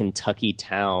small Kentucky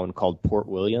town called Port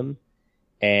William.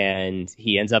 And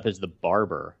he ends up as the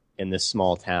barber in this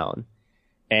small town.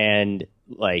 And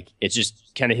like, it's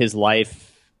just kind of his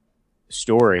life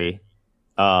story.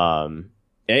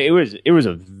 It was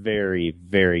a very,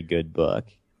 very good book.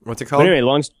 What's it called? But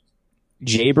anyway,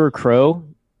 Jayber Crow,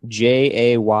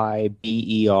 Jayber,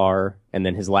 and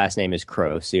then his last name is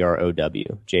Crow, Crow,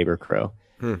 Jayber Crow.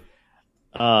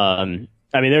 I mean,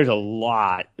 there's a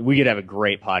lot. We could have a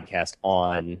great podcast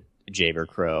on Jayber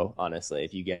Crow, honestly,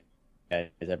 if you guys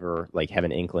ever like have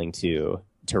an inkling to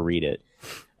read it.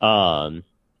 But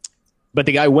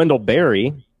the guy Wendell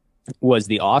Berry was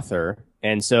the author.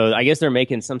 And so I guess they're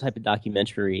making some type of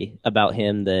documentary about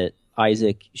him that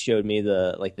Isaac showed me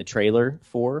the trailer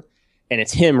for. And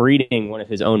it's him reading one of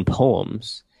his own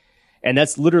poems. And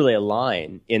that's literally a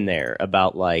line in there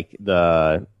about like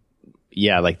the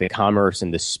commerce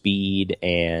and the speed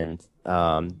and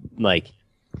like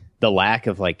the lack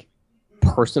of like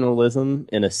personalism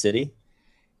in a city.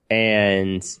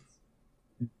 And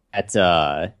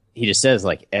he just says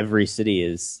like every city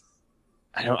is,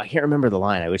 I can't remember the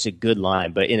line. I wish a good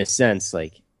line, but in a sense,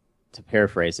 like to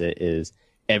paraphrase it, is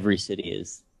every city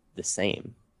is the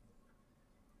same.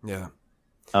 Yeah.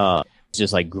 It's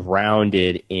just like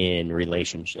grounded in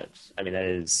relationships. I mean, that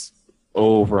is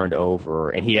over and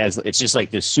over. And it's just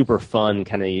like this super fun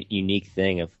kind of unique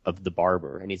thing of the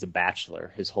barber. And he's a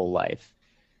bachelor his whole life.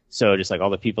 So just like all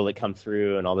the people that come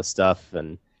through and all the stuff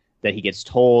and that he gets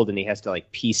told and he has to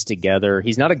like piece together.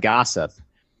 He's not a gossip,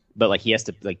 but like he has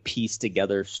to like piece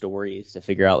together stories to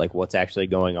figure out like what's actually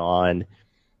going on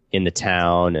in the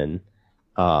town. And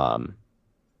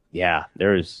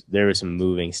there was some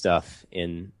moving stuff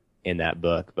in that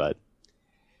book. But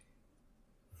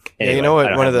anyway, you know what?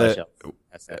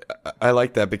 I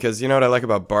like that because you know what I like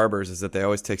about barbers is that they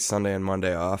always take Sunday and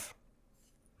Monday off.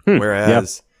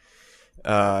 Whereas,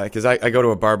 because I go to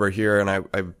a barber here and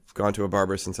I've gone to a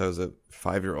barber since I was a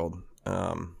 5-year-old.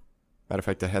 Matter of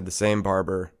fact, I had the same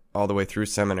barber all the way through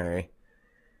seminary.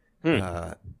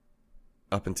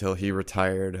 up until he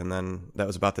retired, and then that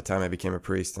was about the time I became a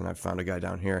priest, and I found a guy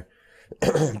down here.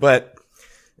 But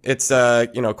it's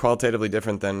qualitatively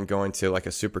different than going to like a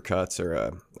Supercuts or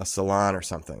a salon or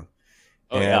something.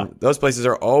 Those places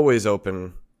are always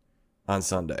open on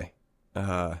Sunday.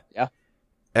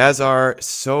 As are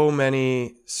so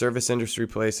many service industry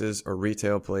places or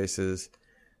retail places.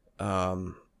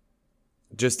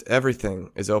 Just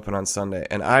everything is open on Sunday.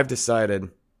 And I've decided,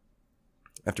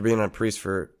 after being a priest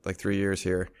for like 3 years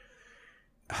here,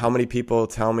 how many people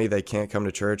tell me they can't come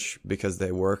to church because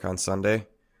they work on Sunday.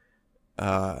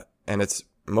 And it's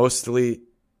mostly,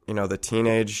 the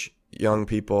teenage young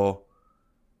people,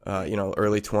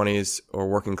 early 20s or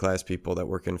working class people that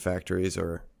work in factories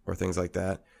or things like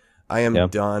that. I am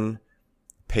done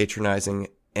patronizing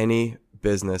any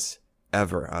business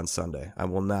ever on Sunday. I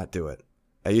will not do it.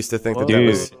 I used to think that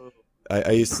was,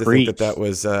 I used to think that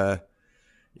was, a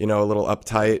little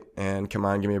uptight and come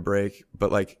on, give me a break.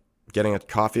 But like getting a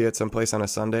coffee at some place on a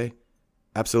Sunday,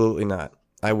 absolutely not.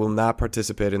 I will not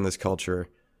participate in this culture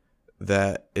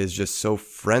that is just so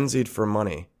frenzied for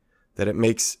money that it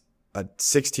makes a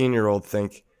 16-year-old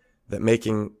think that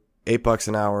making $8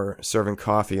 an hour serving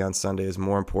coffee on Sunday is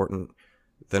more important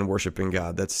than worshiping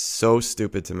God. That's so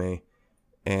stupid to me.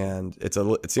 And it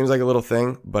seems like a little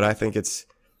thing, but I think it's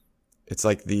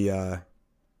like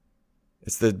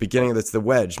it's the beginning. It's the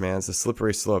wedge, man. It's a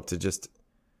slippery slope to just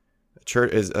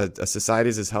church is a society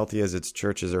is as healthy as its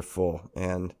churches are full.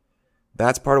 And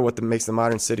that's part of what makes the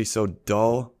modern city so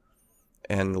dull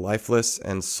and lifeless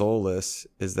and soulless,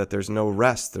 is that there's no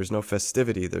rest. There's no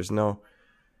festivity. There's no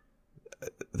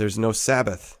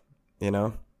Sabbath,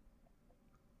 Yeah.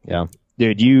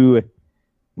 Dude,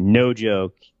 no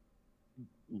joke.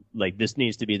 Like, this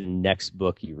needs to be the next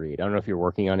book you read. I don't know if you're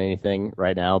working on anything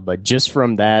right now, but just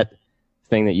from that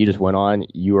thing that you just went on,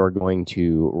 you are going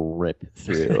to rip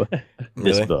through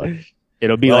this book.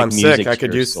 It'll be like I'm music sick. I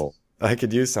could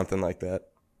use something like that.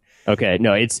 Okay,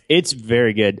 no, it's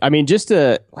very good. I mean, just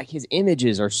his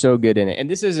images are so good in it, and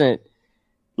this isn't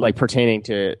like pertaining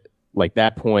to like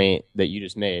that point that you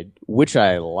just made, which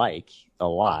I like a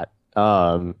lot.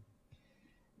 But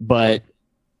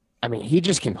I mean, he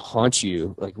just can haunt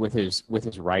you like with his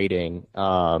writing.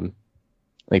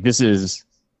 Like this is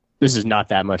not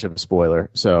that much of a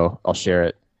spoiler, so I'll share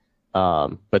it.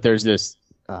 But there's this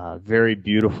very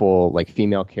beautiful like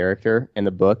female character in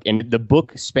the book, and the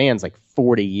book spans like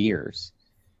 40 years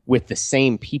with the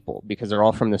same people because they're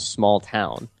all from this small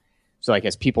town. So like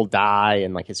as people die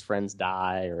and like his friends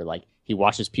die, or like he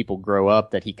watches people grow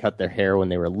up that he cut their hair when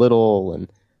they were little,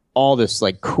 and all this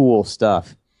like cool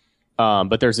stuff.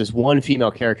 But there's this one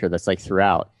female character that's like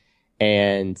throughout,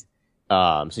 and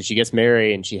so she gets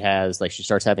married and she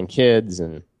starts having kids,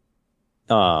 and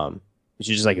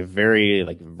she's just like a very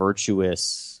like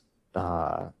virtuous,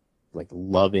 like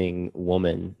loving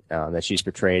woman that she's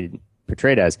portrayed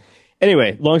as.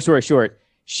 Anyway, long story short,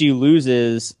 she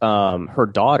loses her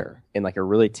daughter in like a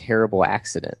really terrible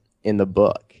accident in the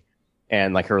book,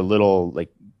 and like her little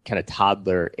like kind of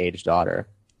toddler age daughter.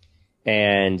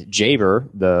 And Jaber,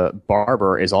 the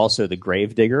barber, is also the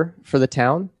grave digger for the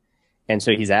town. And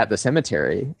so he's at the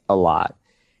cemetery a lot.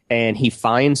 And he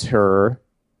finds her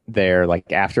there,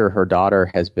 like after her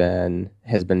daughter has been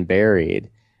buried.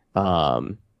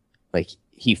 Like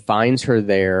he finds her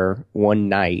there one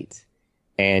night,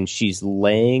 and she's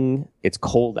laying, it's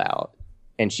cold out,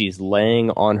 and she's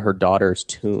laying on her daughter's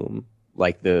tomb,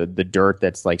 like the dirt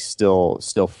that's like still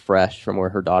fresh from where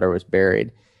her daughter was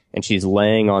buried. And she's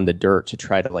laying on the dirt to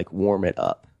try to like warm it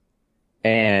up.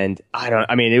 And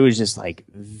it was just like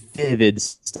vivid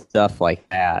stuff like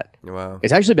that. Wow.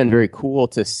 It's actually been very cool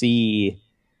to see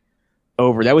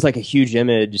that was like a huge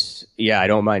image. Yeah, I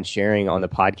don't mind sharing on the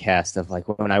podcast of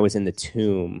like when I was in the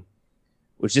tomb,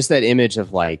 it was just that image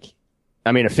of like,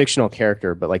 a fictional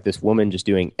character, but like this woman just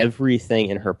doing everything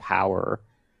in her power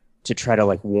to try to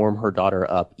like warm her daughter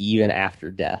up even after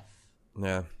death.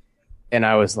 Yeah. And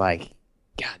I was like,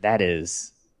 God,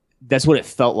 that's what it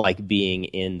felt like being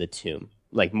in the tomb.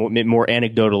 Like more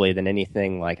anecdotally than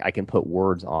anything, like I can put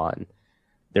words on.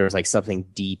 There was like something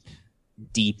deep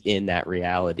in that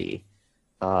reality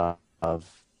of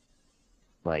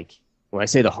like, when I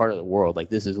say the heart of the world, like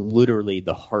this is literally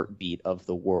the heartbeat of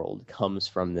the world comes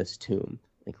from this tomb,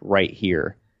 like right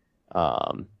here,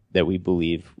 that we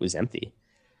believe was empty.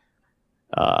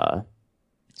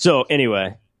 So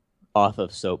anyway, off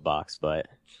of soapbox, but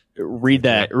read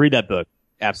that book.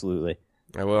 Absolutely.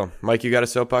 I will. Mike, you got a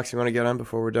soapbox you want to get on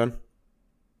before we're done?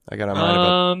 I got on mine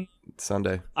about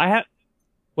Sunday.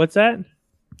 What's that?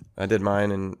 I did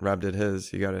mine and Rob did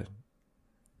his. You got to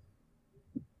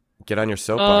get on your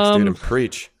soapbox, dude, and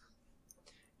preach.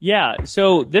 Yeah,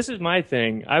 so this is my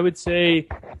thing. I would say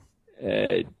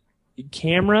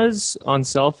cameras on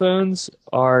cell phones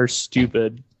are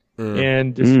stupid,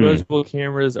 and disposable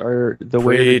cameras are the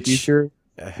way of the future.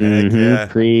 Heck yeah.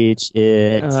 Preach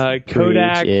it.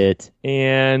 Kodak Preach it.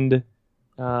 and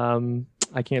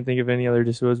I can't think of any other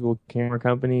disposable camera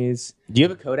companies. Do you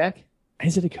have a Kodak?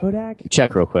 Is it a Kodak?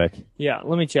 Check real quick. Yeah,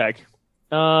 let me check.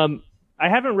 I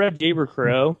haven't read Gaber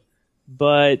Crow,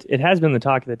 but it has been the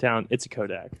talk of the town. It's a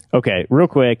Kodak. Okay, real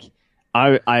quick.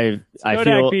 I Kodak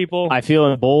feel people. I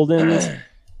feel emboldened.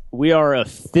 We are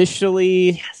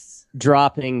officially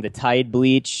dropping the Tide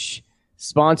Bleach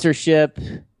sponsorship.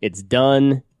 It's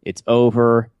done. It's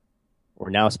over. We're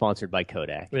now sponsored by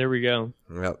Kodak. There we go.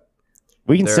 Yep.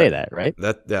 We can say that, right?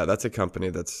 That's a company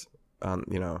that's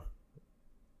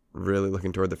really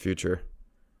looking toward the future.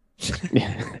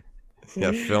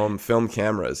 Yeah, film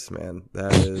cameras, man.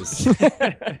 That is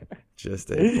just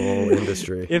a bull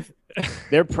industry. If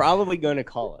They're probably going to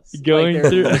call us. Going they're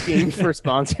through- looking for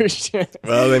sponsorship.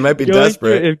 Well, they might be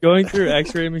desperate. If going through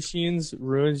X-ray machines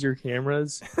ruins your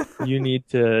cameras, you need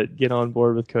to get on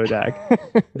board with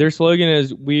Kodak. Their slogan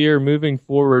is "We are moving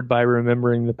forward by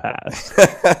remembering the past."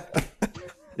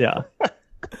 Yeah.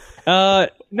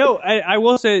 No, I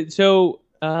will say so.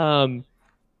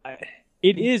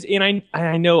 It is, and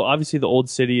I know obviously the old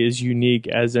city is unique,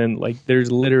 as in like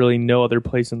there's literally no other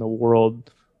place in the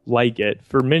world like it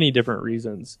for many different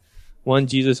reasons. One,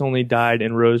 Jesus only died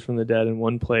and rose from the dead in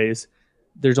one place.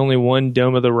 There's only one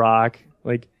Dome of the Rock.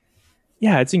 Like,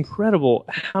 yeah, it's incredible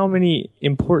how many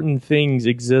important things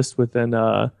exist within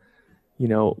what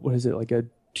is it, like a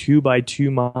 2 by 2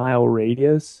 mile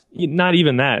radius? Not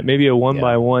even that, maybe a 1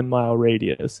 by 1 mile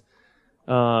radius.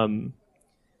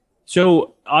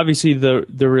 So obviously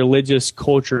the religious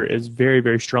culture is very,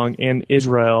 very strong, and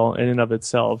Israel in and of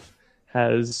itself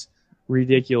has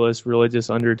ridiculous religious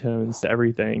undertones to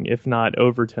everything, if not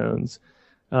overtones.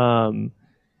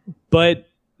 But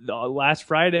last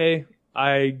Friday,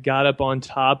 I got up on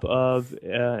top of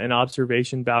an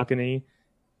observation balcony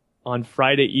on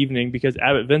Friday evening because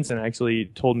Abbott Vincent actually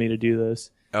told me to do this.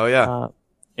 Oh, yeah.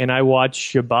 And I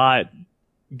watched Shabbat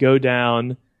go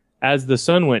down as the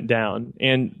sun went down,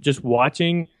 and just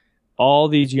watching all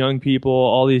these young people,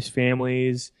 all these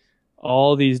families,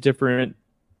 all these different,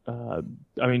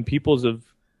 peoples of,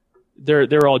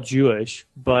 they're all Jewish,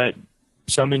 but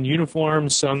some in uniform,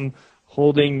 some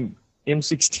holding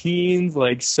M16s,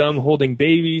 like some holding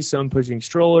babies, some pushing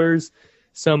strollers,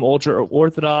 some ultra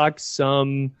Orthodox,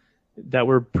 some that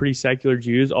were pretty secular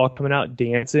Jews, all coming out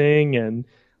dancing and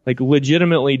like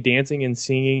legitimately dancing and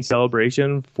singing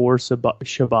celebration for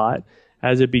Shabbat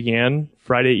as it began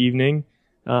Friday evening.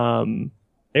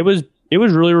 It was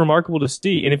really remarkable to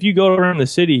see. And if you go around the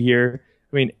city here,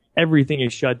 I mean, everything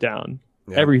is shut down.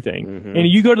 Yeah. Everything. Mm-hmm. And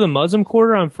you go to the Muslim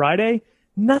Quarter on Friday,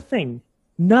 nothing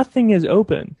is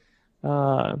open.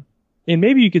 And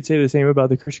maybe you could say the same about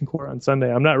the Christian Quarter on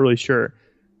Sunday. I'm not really sure,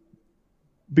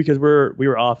 because we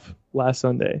were off last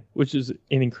Sunday, which is an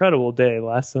incredible day.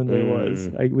 Last Sunday was.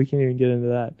 We can't even get into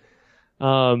that.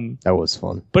 That was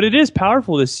fun. But it is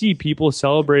powerful to see people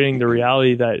celebrating the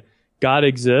reality that God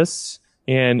exists.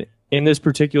 And in this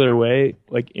particular way,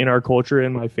 like in our culture,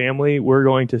 in my family, we're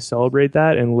going to celebrate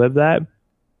that and live that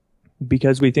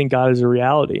because we think God is a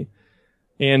reality.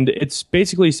 And it's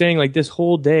basically saying like this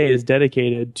whole day is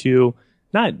dedicated to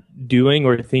not doing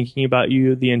or thinking about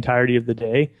you the entirety of the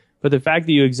day, but the fact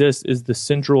that you exist is the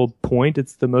central point.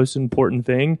 It's the most important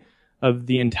thing of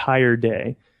the entire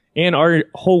day. And our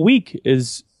whole week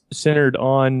is centered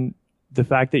on the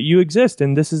fact that you exist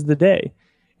and this is the day.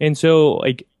 And so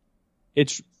like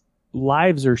it's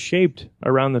lives are shaped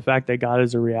around the fact that God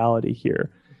is a reality here.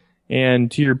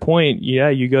 And to your point, yeah,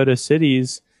 you go to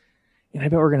cities, and I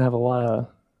bet we're going to have a lot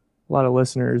of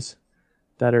listeners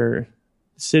that are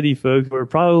city folk who are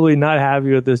probably not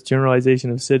happy with this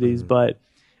generalization of cities, but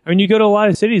I mean, you go to a lot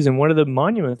of cities, and what are the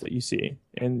monuments that you see?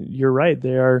 And you're right,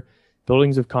 they are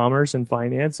buildings of commerce and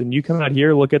finance. And you come out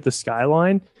here, look at the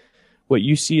skyline, what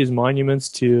you see is monuments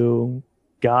to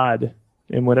God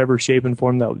in whatever shape and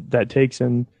form that takes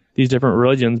in these different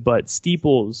religions, but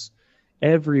steeples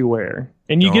everywhere.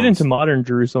 And you get into modern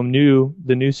Jerusalem,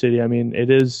 the new city. I mean, it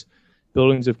is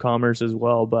buildings of commerce as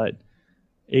well, but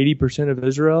 80% of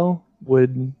Israel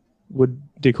would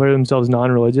declare themselves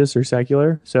non-religious or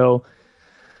secular. So,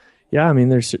 yeah, I mean,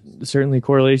 there's certainly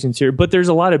correlations here, but there's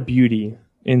a lot of beauty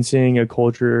in seeing a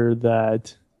culture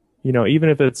that, even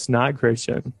if it's not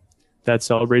Christian, that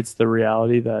celebrates the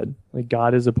reality that like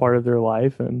God is a part of their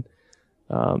life, and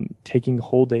taking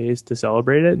whole days to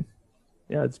celebrate it.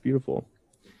 Yeah, it's beautiful.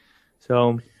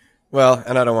 So Well,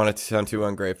 and I don't want it to sound too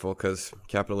ungrateful because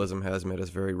capitalism has made us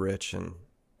very rich, and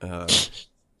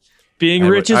being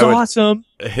rich is awesome.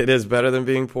 It is better than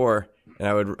being poor,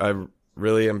 and I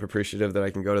really am appreciative that I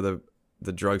can go to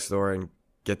the drugstore and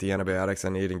get the antibiotics I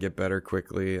need and get better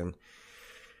quickly, and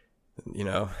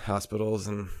hospitals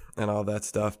and all that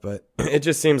stuff. But it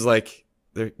just seems like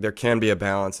there can be a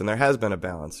balance, and there has been a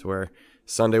balance where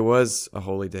Sunday was a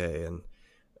holy day,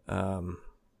 and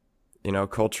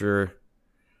culture.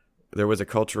 There was a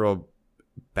cultural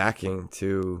backing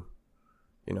to,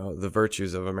 the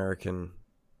virtues of American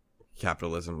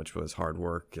capitalism, which was hard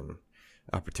work and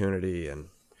opportunity and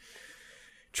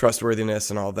trustworthiness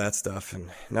and all that stuff. And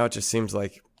now it just seems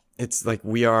like it's like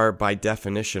we are by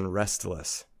definition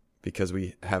restless because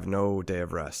we have no day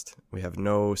of rest. We have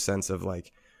no sense of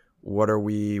like, what are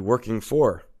we working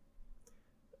for?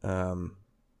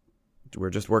 We're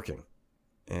just working.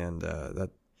 And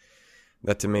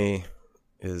that to me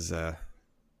is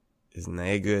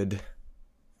nae good.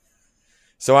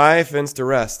 So I fins to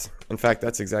rest. In fact,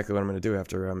 that's exactly what I'm going to do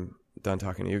after I'm done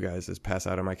talking to you guys, is pass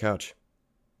out on my couch.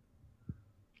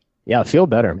 Yeah, feel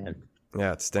better, man.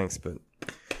 Yeah, it stinks, but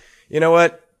you know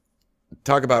what?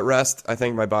 Talk about rest. I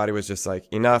think my body was just like,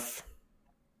 enough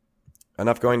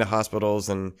going to hospitals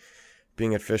and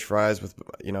being at Fish Fries with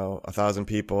 1,000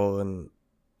 people and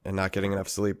not getting enough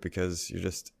sleep because you're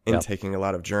just intaking a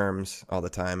lot of germs all the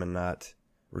time and not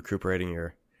recuperating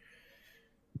your,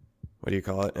 what do you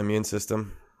call it, immune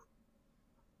system.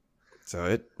 So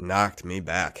it knocked me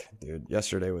back, dude.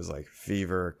 Yesterday was like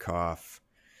fever, cough,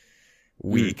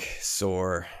 weak,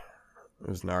 sore. It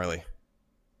was gnarly.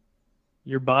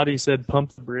 Your body said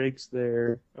pump the brakes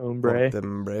there, hombre. Pump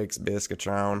them brakes,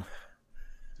 Biscotron.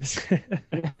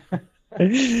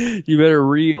 You better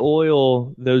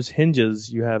re-oil those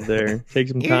hinges you have there. Take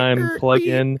some time, plug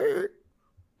in.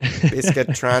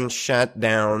 Biscotron shut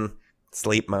down.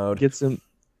 Sleep mode. Get some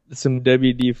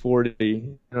WD-40. You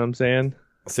know what I'm saying?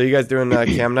 So you guys doing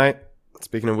cam night?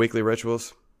 Speaking of weekly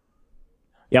rituals.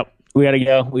 Yep. We got to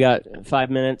go. We got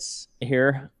 5 minutes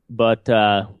here. But,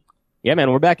 yeah,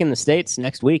 man, we're back in the States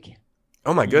next week.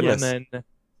 Oh, my goodness. Yemen.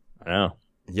 I know.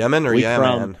 Yemen or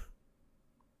Yemen?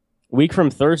 Week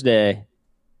from Thursday,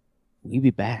 we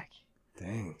be back.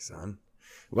 Dang, son.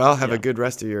 Well, have a good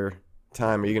rest of your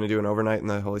time. Are you going to do an overnight in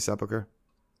the Holy Sepulchre?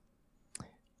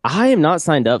 I am not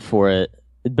signed up for it,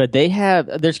 but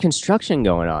there's construction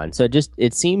going on. So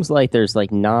it seems like there's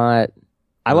like not,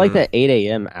 I like that 8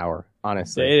 a.m. hour,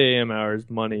 honestly. The 8 a.m. hour is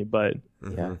money, but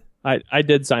yeah, I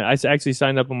did sign. I actually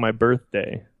signed up on my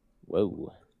birthday.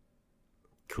 Whoa.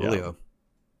 Coolio. Yeah.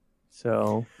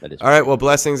 So that is all right. Well,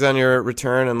 blessings on your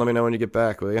return, and let me know when you get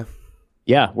back, will you?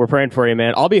 Yeah, we're praying for you,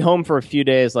 man. I'll be home for a few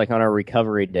days, like on our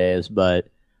recovery days, but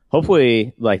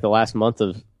hopefully, like the last month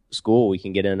of school, we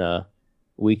can get in a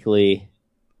weekly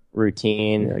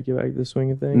routine. Yeah, get back to the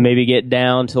swing of things. Maybe get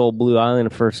down to old Blue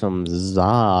Island for some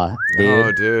za. Dude.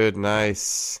 Oh, dude,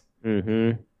 nice.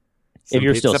 Mm-hmm. If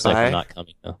you're still sick, I'm not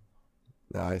coming though.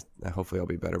 No, I hopefully I'll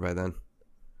be better by then.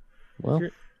 Well,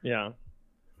 yeah.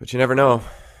 But you never know.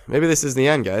 Maybe this is the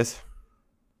end, guys.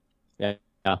 Yeah.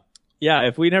 Yeah,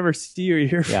 if we never see or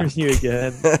hear from you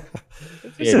again.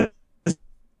 Yeah.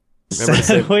 Remember to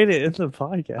say, way to end the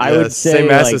podcast. I would say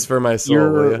masses for my soul.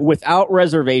 You're, without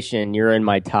reservation, you're in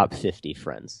my top 50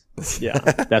 friends. Yeah.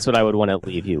 That's what I would want to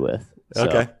leave you with. So,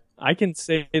 okay. I can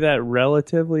say that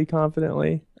relatively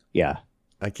confidently. Yeah.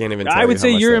 I can't even tell I would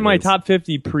say you're in my means. top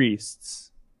 50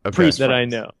 priests. Okay. Priests that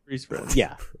friends. I know. Priest friends.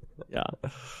 Yeah. Yeah.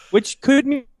 Which could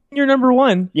mean you're number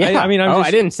one. Yeah. I mean,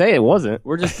 I didn't say it wasn't.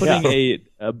 We're just putting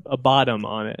a bottom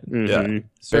on it. Mm-hmm. Yeah.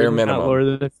 Certainly Bare not minimum.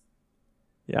 lower than,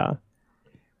 yeah.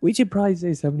 We should probably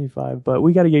say 75, but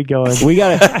we got to get going. We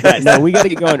gotta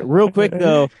get going real quick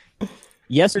though.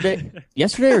 Yesterday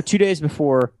or 2 days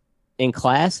before in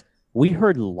class, we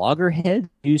heard loggerhead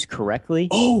used correctly.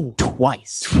 Oh,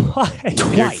 twice.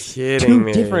 You're kidding Two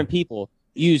me. different people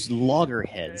used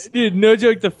loggerheads. dude, no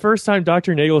joke. The first time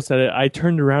Dr. Nagel said it, I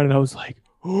turned around and I was like,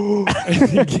 oh, and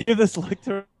he gave this look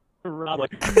to Rob,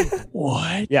 like,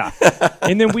 what? Yeah.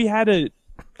 And then we had a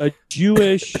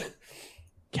Jewish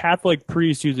Catholic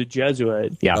priest who's a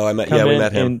Jesuit. Yeah. Oh, we come in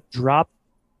met him. and drop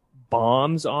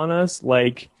bombs on us.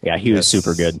 Like, Yeah, he was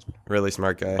super good. Really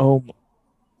smart guy. oh,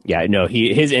 Yeah, no,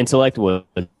 his intellect was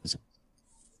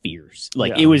fierce.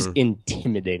 Like Yeah. it was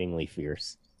intimidatingly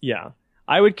fierce. yeah.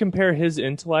 I would compare his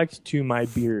intellect to my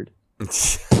beard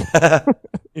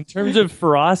in terms of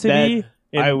ferocity.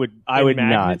 and- I would and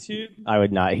not. magnitude. I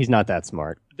would not. He's not that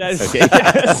smart. That's Okay.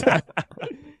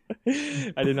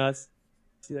 I did not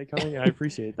see that coming. I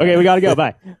appreciate that. Okay, we got to go.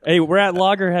 Bye. Hey, we're at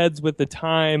Loggerheads with the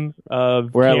time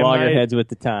of. We're at Cam Knight Loggerheads with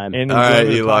the time. and All right,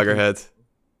 enjoyment you of talking. loggerheads.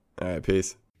 All right,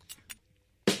 peace.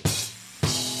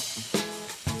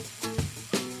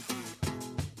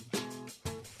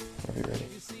 Are you ready?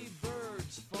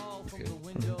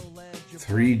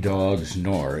 Three Dogs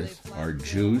North are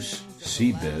Juice,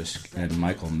 Seabisc, and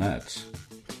Michael Metz.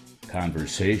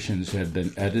 Conversations have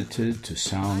been edited to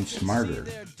sound smarter.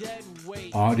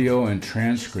 Audio and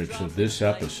transcripts of this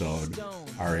episode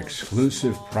are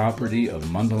exclusive property of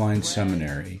Mundelein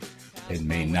Seminary and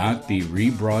may not be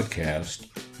rebroadcast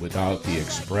without the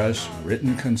express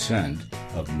written consent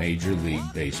of Major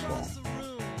League Baseball.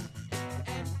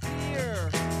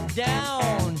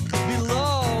 Down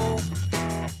below,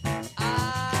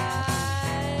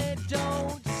 I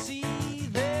don't see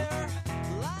their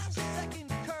last second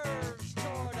curves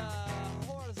toward a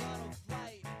horizontal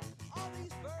flight. All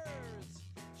these birds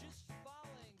just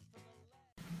falling from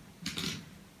the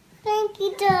Thank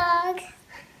you, dog.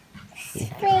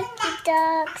 Thank you,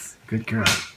 dogs. Good girl.